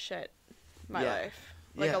shit in my life.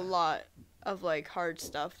 Like a lot of like hard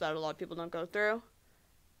stuff that a lot of people don't go through.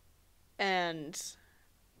 And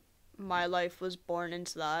my life was born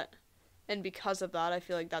into that. And because of that, I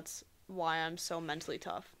feel like that's why I'm so mentally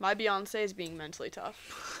tough. My Beyonce is being mentally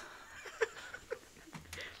tough.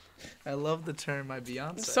 I love the term "my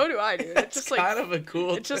Beyonce." So do I, dude. It's just like kind of a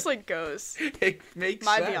cool. It just like goes. It makes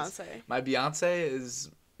my sense. Beyonce. My Beyonce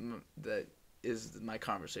is my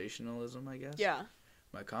conversationalism, I guess. Yeah.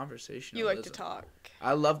 My conversationalism. You like to talk.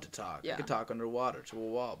 I love to talk. Yeah. I could talk underwater to a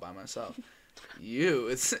wall by myself.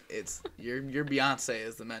 It's your Beyonce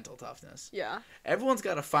is the mental toughness. Yeah. Everyone's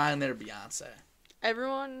got to find their Beyonce.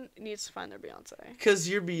 Everyone needs to find their Beyonce. Because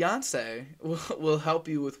your Beyonce will help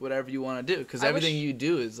you with whatever you want to do. Because everything you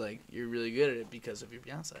do is, like, you're really good at it because of your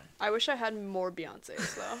Beyonce. I wish I had more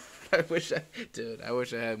Beyonces, though. I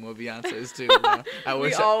wish I had more Beyonces, too. Bro.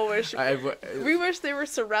 We wish they were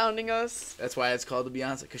surrounding us. That's why it's called the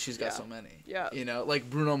Beyonce, because she's got so many. Yeah. You know, like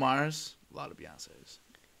Bruno Mars, a lot of Beyonces.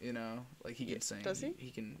 You know, like he can sing. Does he?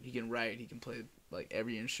 He can write. He can play, like,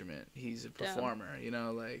 every instrument. He's a performer, you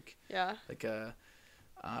know, like... Yeah. Like,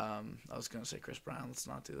 I was gonna say Chris Brown. Let's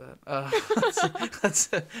not do that.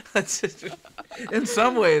 Let's in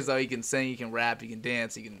some ways, though, he can sing, he can rap, he can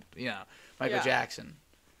dance, he can, you know, Michael Jackson.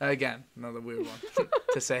 Again, another weird one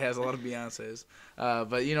to say has a lot of Beyonces.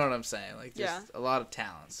 But you know what I'm saying? Like, just a lot of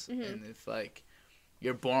talents. Mm-hmm. And if, like,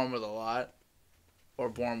 you're born with a lot, or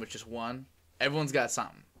born with just one, everyone's got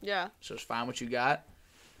something. Yeah. So just find what you got.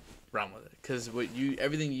 Run with it, because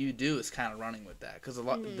everything you do is kind of running with that. Because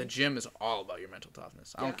the gym is all about your mental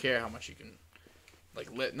toughness. I don't care how much you can, like,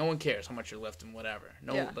 lift. No one cares how much you're lifting, whatever.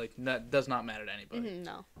 That does not matter to anybody. Mm-hmm,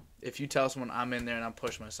 no. If you tell someone I'm in there and I'm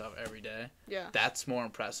pushing myself every day, that's more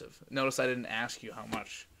impressive. Notice I didn't ask you how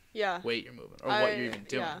much weight you're moving or what you're even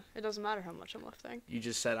doing. Yeah, it doesn't matter how much I'm lifting. You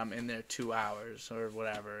just said I'm in there 2 hours or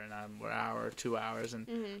whatever, and I'm an hour or 2 hours, and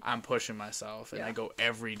I'm pushing myself, and I go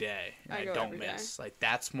every day, and I don't miss. Like,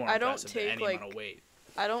 that's more impressive than any amount of weight.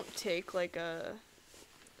 I don't take, like, a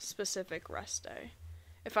specific rest day.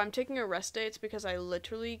 If I'm taking a rest day, it's because I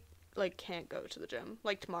literally, like, can't go to the gym.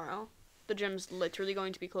 Like, tomorrow. The gym's literally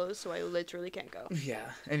going to be closed, so I literally can't go.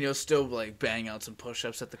 Yeah, and you'll still, like, bang out some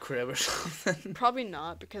push-ups at the crib or something? Probably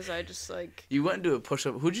not, because I just, like... You went and do a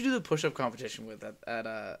push-up... Who'd you do the push-up competition with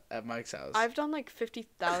at Mike's house? I've done, like,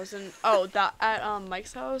 50,000... Oh, that at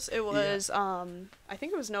Mike's house, it was, I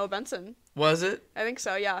think it was Noah Benson. Was it? I think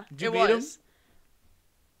so, yeah. Did you beat him?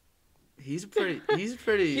 He's pretty... He's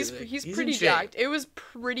pretty jacked. It was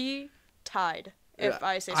pretty tied, if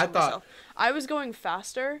I say so myself. I was going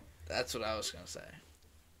faster... That's what I was going to say.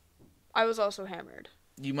 I was also hammered.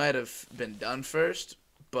 You might have been done first,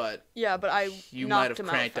 but... Yeah, but you might have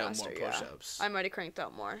cranked out more push-ups. I might have cranked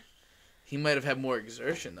out more. He might have had more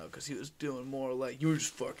exertion, though, because he was doing more, like... You were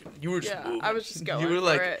just moving. I was just going you were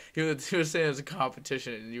like, for it. You were saying it was a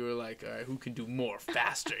competition, and you were like, all right, who can do more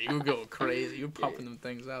faster? You were going crazy. You were pumping them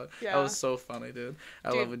things out. Yeah. That was so funny, dude.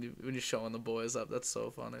 I love when you're showing the boys up. That's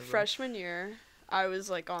so funny. Freshman year... I was,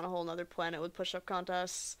 like, on a whole nother planet with push-up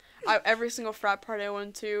contests. Every single frat party I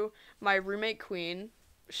went to, my roommate Queen,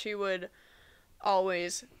 she would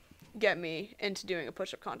always get me into doing a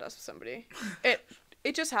push-up contest with somebody. It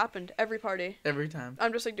just happened every party. Every time.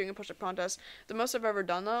 I'm just, like, doing a push-up contest. The most I've ever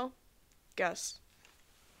done, though, guess.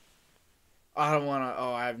 I don't want to...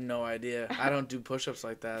 Oh, I have no idea. I don't do push-ups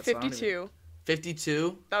like that. 52.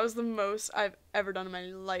 52? That was the most I've ever done in my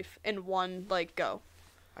life in one, like, go.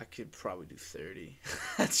 I could probably do 30.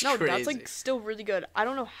 That's crazy. That's, like, still really good. I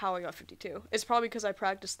don't know how I got 52. It's probably because I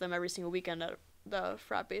practiced them every single weekend at the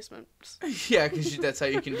frat basements. Yeah, because that's how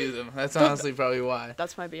you can do them. That's honestly probably why.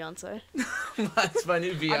 That's my Beyonce. That's my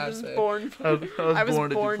new Beyonce. I was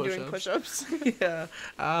born doing push-ups. Yeah.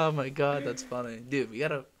 Oh my god, that's funny. Dude, we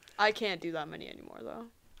gotta... I can't do that many anymore, though.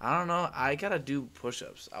 I don't know. I gotta do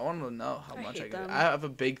push-ups. I want to know how much I can do. I have a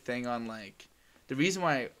big thing on, like... The reason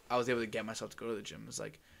why I was able to get myself to go to the gym is,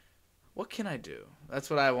 like, what can I do? That's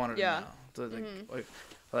what I wanted to know. So,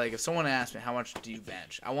 like, if someone asked me, how much do you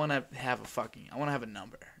bench? I want to have a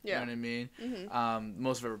number. You know what I mean? Mm-hmm.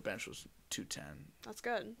 Most of our bench was 210. That's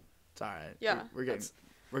good. It's all right. Yeah. We're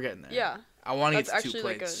getting there. Yeah. I want to get to 2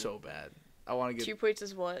 plates so bad. I want to get 2 plates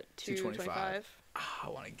is what? 225? I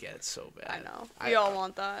want to get it so bad. I know. We all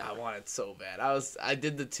want that. I want it so bad. I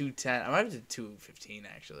did the 210. I might have did 215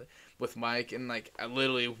 actually with Mike, and like I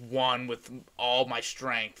literally won with all my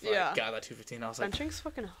strength. Like, got that 215. I was like, benching's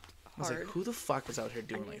fucking hard. I was like, who the fuck is out here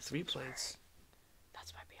doing like 3 plates?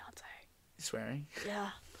 That's my Beyonce. You swearing? Yeah.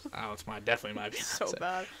 Oh, it's definitely my Beyonce. So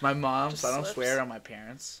bad. My mom, so I don't swear on my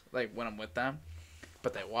parents, like when I'm with them,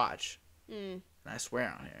 but they watch. And I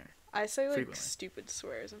swear on here. I say like frequently. Stupid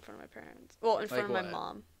swears in front of my parents. Well, in front of my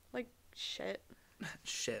mom. Like shit.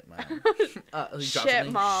 Shit, mom.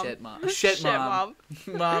 Shit, mom. Shit, mom. Shit, mom.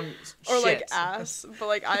 Mom. Or shit. like ass, but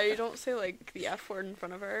like I don't say like the F word in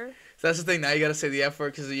front of her. So that's the thing. Now you gotta say the F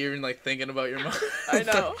word because you're even like thinking about your mom. I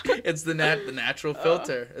know. It's the natural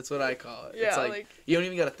filter. That's what I call it. Yeah, it's like you don't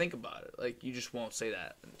even gotta think about it. Like you just won't say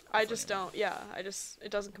that. I just don't. Yeah,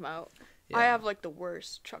 it doesn't come out. Yeah. I have like the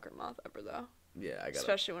worst trucker mouth ever though. Yeah, I got it.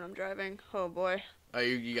 Especially when I'm driving. Oh boy. Oh,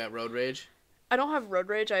 you got road rage? I don't have road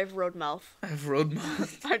rage. I have road mouth. I have road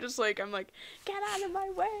mouth. I'm like, get out of my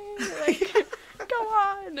way. Like, go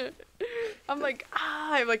on. I'm like,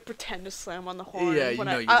 I like pretend to slam on the horn. Yeah, you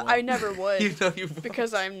know you won't. I never would. You know you won't.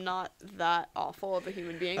 Because I'm not that awful of a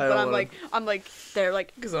human being. But I'm like, they're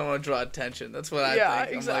like. Because I don't want to draw attention. That's what I think. Yeah,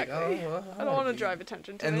 exactly. I'm like, oh, I don't want to drive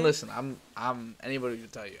attention to me. And listen, I'm anybody can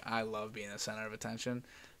tell you, I love being the center of attention.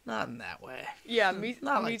 Not in that way. Yeah, me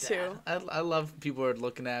too. I love people are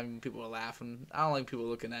looking at me, people are laughing. I don't like people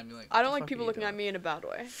looking at me like. I don't like people looking at me in a bad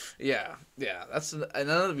way. Yeah. That's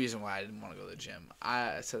another reason why I didn't want to go to the gym.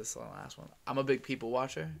 I said this on the last one. I'm a big people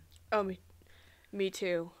watcher. Oh, me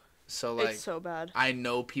too. So like, it's so bad. I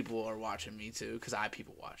know people are watching me too because I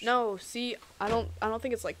people watch. No, see, I don't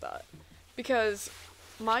think it's like that, because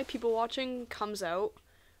my people watching comes out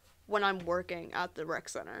when I'm working at the rec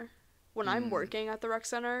center. When I'm working at the rec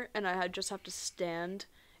center and I just have to stand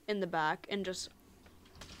in the back and just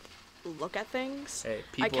look at things,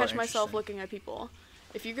 I catch myself looking at people.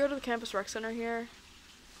 If you go to the campus rec center here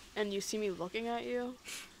and you see me looking at you,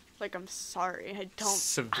 like, I'm sorry. I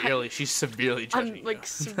don't... She's severely judging I'm, like,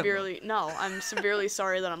 I'm severely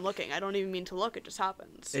sorry that I'm looking. I don't even mean to look. It just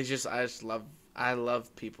happens. I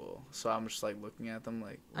love people, so I'm just like looking at them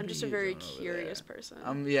like. I'm just a very curious person.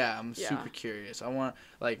 I'm super curious. I want,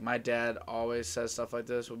 like, my dad always says stuff like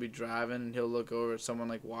this. We'll be driving and he'll look over at someone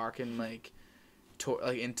like walking like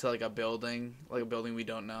into like a building we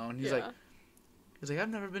don't know, and he's like, I've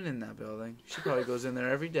never been in that building. She probably goes in there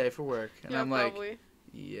every day for work, and I'm probably. Like,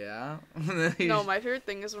 yeah. No, my favorite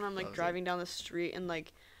thing is when I'm like driving down the street and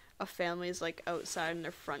like a family's like outside in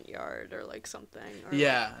their front yard or like something. Or,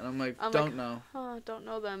 yeah, and I'm like, don't know. Don't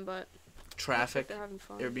know them, but traffic. They're having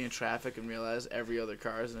fun. You ever be in traffic and realize every other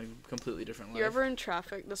car is in a completely different life? You ever in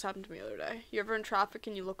traffic? This happened to me the other day. You ever in traffic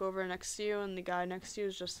and you look over next to you and the guy next to you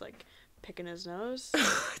is just like picking his nose?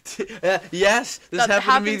 Yes, this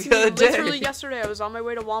happened to me the other day. Literally yesterday, I was on my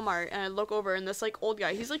way to Walmart and I look over and this like old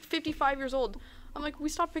guy, he's like 55 years old. I'm like, we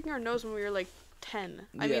stopped picking our nose when we were like 10.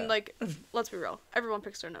 I mean, like, let's be real. Everyone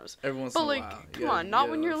picks their nose. Everyone's but like, come on, not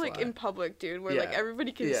when you're like in public, dude, where like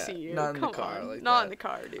everybody can see you. Not in the car. Like not in the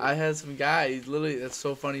car, dude. I had some guy. He's literally. That's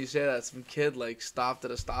so funny you say that. Some kid like stopped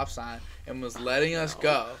at a stop sign and was letting us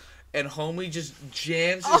go, and homie just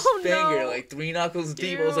jams his finger like 3 knuckles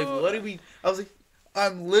deep. I was like, what did we? I was like,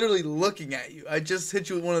 I'm literally looking at you. I just hit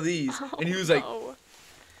you with one of these, and he was like.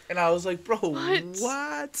 And I was like, bro,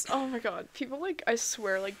 what? Oh my god. People, like, I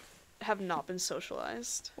swear, like, have not been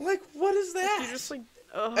socialized. Like, what is that? Like, you're just like,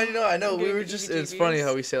 I know. We were just, it's funny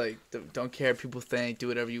how we say, like, don't care what people think, do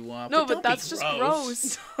whatever you want. No, but that's just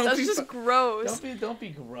gross. That's just gross. Don't be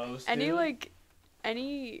gross, dude.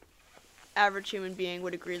 Any average human being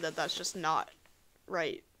would agree that that's just not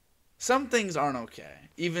right. Some things aren't okay.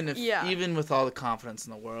 Even with all the confidence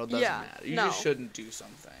in the world, doesn't matter. You just shouldn't do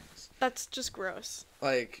some things. That's just gross.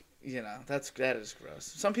 Like, that is gross.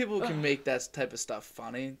 Some people can make that type of stuff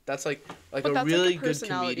funny. That's like a really good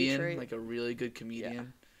comedian, like a really good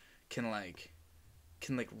comedian can like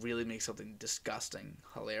can like really make something disgusting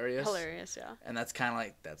hilarious. Hilarious, yeah. And that's kind of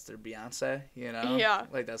like that's their Beyonce, you know? Yeah.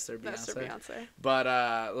 Like that's their Beyonce. That's their Beyonce.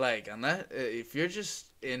 But like on that, if you're just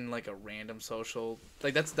in like a random social,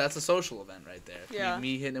 like that's a social event right there. Yeah.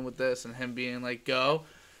 Me hitting him with this and him being like, "Go."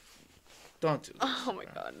 Don't do this. Oh my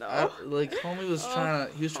god, no. Like homie was trying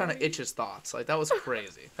to itch his thoughts. Like that was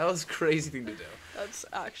crazy. That was a crazy thing to do. That's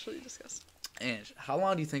actually disgusting. Ange, how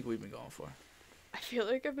long do you think we've been going for? I feel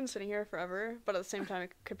like I've been sitting here forever, but at the same time,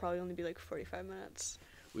 it could probably only be like 45 minutes.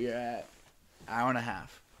 We are at hour and a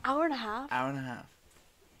half. Hour and a half? Hour and a half.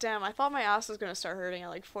 Damn, I thought my ass was going to start hurting at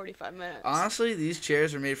like 45 minutes. Honestly, these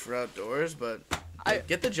chairs are made for outdoors, but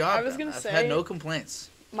get the job I was done. gonna say, I've had no complaints.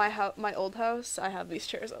 My old house, I have these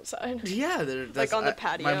chairs outside. Yeah, like on the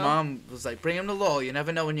patio. My mom was like, "Bring them to Lowell. You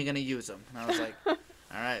never know when you're gonna use them." And I was like, "All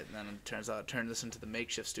right." And then it turns out I turned this into the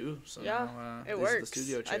makeshift stew. So yeah, now, it these works. are the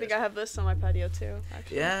studio chairs. I think I have this on my patio too.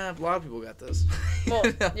 Actually. Yeah, a lot of people got this. Well,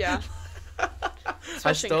 yeah.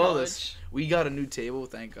 I stole this. We got a new table,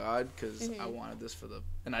 thank God, because I wanted this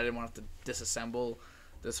and I didn't want to disassemble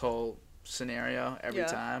this whole scenario every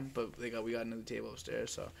time. But we got a new table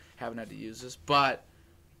upstairs, so haven't had to use this. But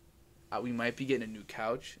we might be getting a new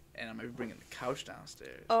couch, and I might be bringing the couch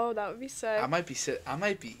downstairs. Oh, that would be sick.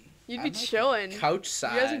 You'd be chilling. Couch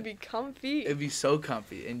side. You guys would be comfy. It'd be so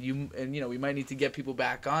comfy, and we might need to get people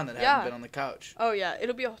back on that haven't been on the couch. Oh yeah,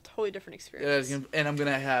 it'll be a totally different experience. Yeah, and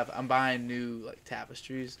I'm buying new like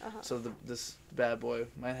tapestries, so this bad boy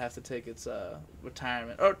might have to take its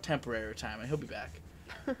retirement or temporary retirement. He'll be back,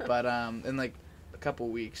 but in like a couple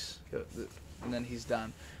weeks, and then he's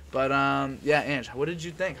done. But yeah, Ange, what did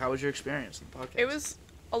you think? How was your experience in the podcast? It was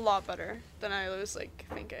a lot better than I was like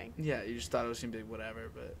thinking. Yeah, you just thought it was gonna be whatever,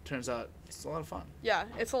 but it turns out it's a lot of fun. Yeah,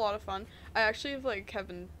 it's a lot of fun. I actually have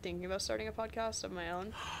been thinking about starting a podcast of my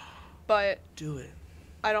own, but do it.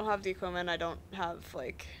 I don't have the equipment. I don't have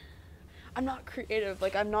I'm not creative.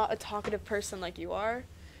 Like I'm not a talkative person like you are.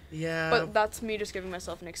 Yeah. But that's me just giving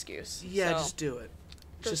myself an excuse. Yeah, so just do it.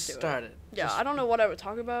 Just start it. Yeah, I don't know what I would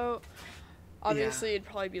talk about. Obviously, it'd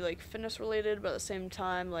probably be like fitness related, but at the same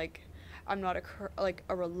time, like I'm not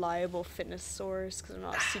a reliable fitness source because I'm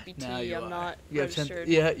not a CPT. Now you I'm are. not You registered.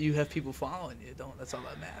 you have people following you. That's all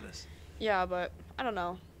that matters. Yeah, but I don't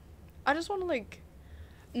know. I just want to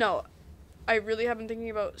no, I really have been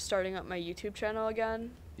thinking about starting up my YouTube channel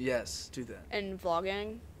again. Yes, do that. And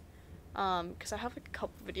vlogging, because I have like a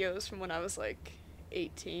couple videos from when I was like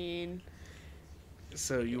 18.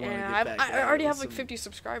 So you want to get back? I already have like 50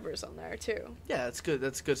 subscribers on there too. Yeah, that's good.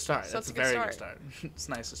 That's a good start. So that's a very good start. It's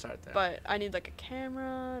nice to start there. But I need like a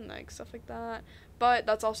camera and like stuff like that. But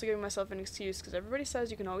that's also giving myself an excuse because everybody says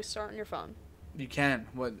you can always start on your phone. You can.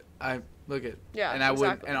 And Yeah, I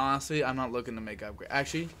exactly. and honestly, I'm not looking to make upgrade.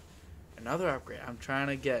 Actually, another upgrade. I'm trying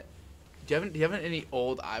to get. Do you have any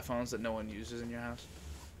old iPhones that no one uses in your house?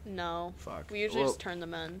 No. Fuck. We usually just turn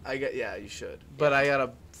them in. Yeah, you should. But I got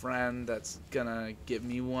a friend that's gonna give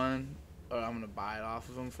me one, or I'm gonna buy it off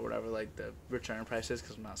of him for whatever like the return price is,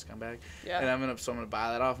 because I'm not a scumbag. Yeah. And I'm gonna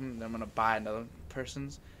buy that off him. Then I'm gonna buy another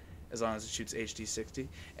person's, as long as it shoots HD 60,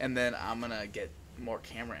 and then I'm gonna get more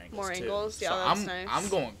camera angles. More too. angles, yeah, so that's nice. I'm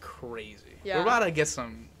going crazy. Yeah. We're about to get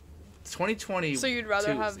some 2020. So you'd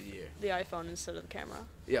rather have the iPhone instead of the camera?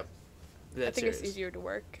 Yep. I think it's easier to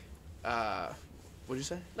work. What'd you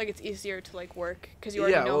say? Like it's easier to work because you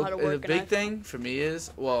already know how to work. The big thing for me is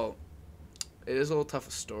it is a little tough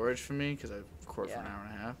with storage for me because I record for an hour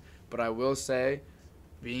and a half. But I will say,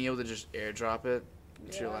 being able to just AirDrop it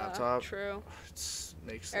to your laptop, true.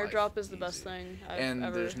 Makes AirDrop is the best thing I've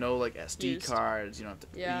ever there's no SD used. cards. You don't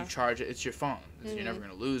have to. You charge it. It's your phone. You're never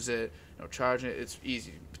gonna lose it. No charging it. It's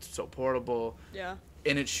easy. It's so portable. Yeah.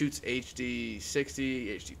 And it shoots HD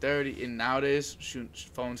 60, HD 30. And nowadays,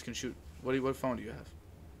 phones can shoot. What phone do you have?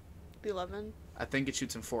 The 11. I think it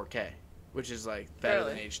shoots in 4K, which is better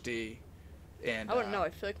than HD. And I wouldn't know.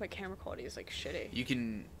 I feel like my camera quality is shitty. You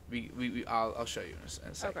can. I'll show you in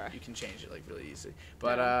a second. Okay. You can change it really easy.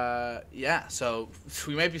 But yeah. So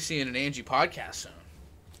we might be seeing an Angie podcast soon.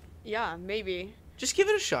 Yeah, maybe. Just give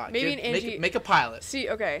it a shot. Maybe an Angie. Make a pilot. See,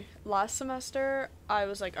 okay. Last semester, I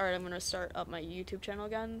was like, all right, I'm gonna start up my YouTube channel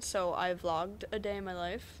again. So I vlogged a day in my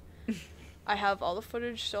life. I have all the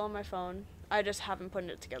footage still on my phone. I just haven't put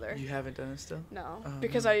it together. You haven't done it still? No,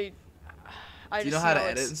 because I Do you know how to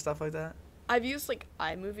edit and stuff like that? I've used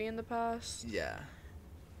iMovie in the past. Yeah.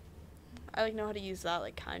 I know how to use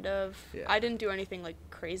that kind of. Yeah. I didn't do anything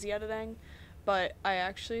crazy editing, but I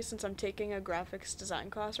actually, since I'm taking a graphics design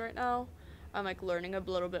class right now, I'm learning a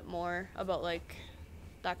little bit more about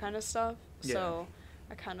that kind of stuff. Yeah. So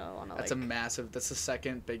I kind of want to That's the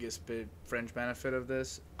second biggest fringe benefit of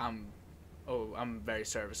this. I'm I'm very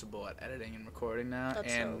serviceable at editing and recording now.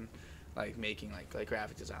 That's and dope. like making like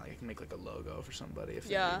graphic design. Like I can make like a logo for somebody if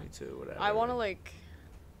they Yeah. need me to, whatever. I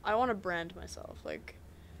want to brand myself. Like,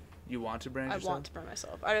 You want to brand yourself? I want to brand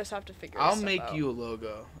myself. I just have to figure I'll stuff make out. you a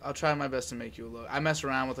logo. I'll try my best to make you a logo. I mess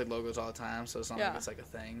around with like logos all the time, so it's not like it's like a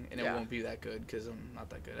thing, and it won't be that good because I'm not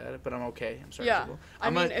that good at it. But I'm okay. I'm serviceable. I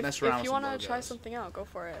mean, mess around if you want to try something out, go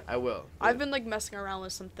for it. I will. I've been like messing around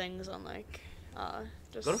with some things on like,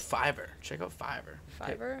 just go to Fiverr. Check out Fiverr.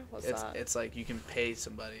 Fiverr? What's that? It's like you can pay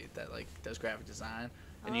somebody that like does graphic design,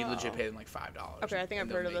 and you legit pay them like $5. Okay, I think I've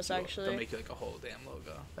heard of this actually. They'll make you like a whole damn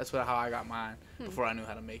logo. That's how I got mine before I knew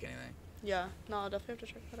how to make anything. Yeah, no, I'll definitely have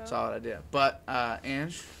to check that out. Solid idea. But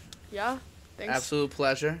Ange. Yeah. Thanks. Absolute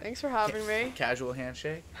pleasure. Thanks for having me. Casual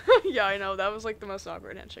handshake. Yeah, I know. That was like the most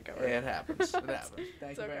awkward handshake ever. Yeah, it happens. It happens.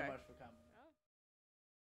 Thank you very much for coming.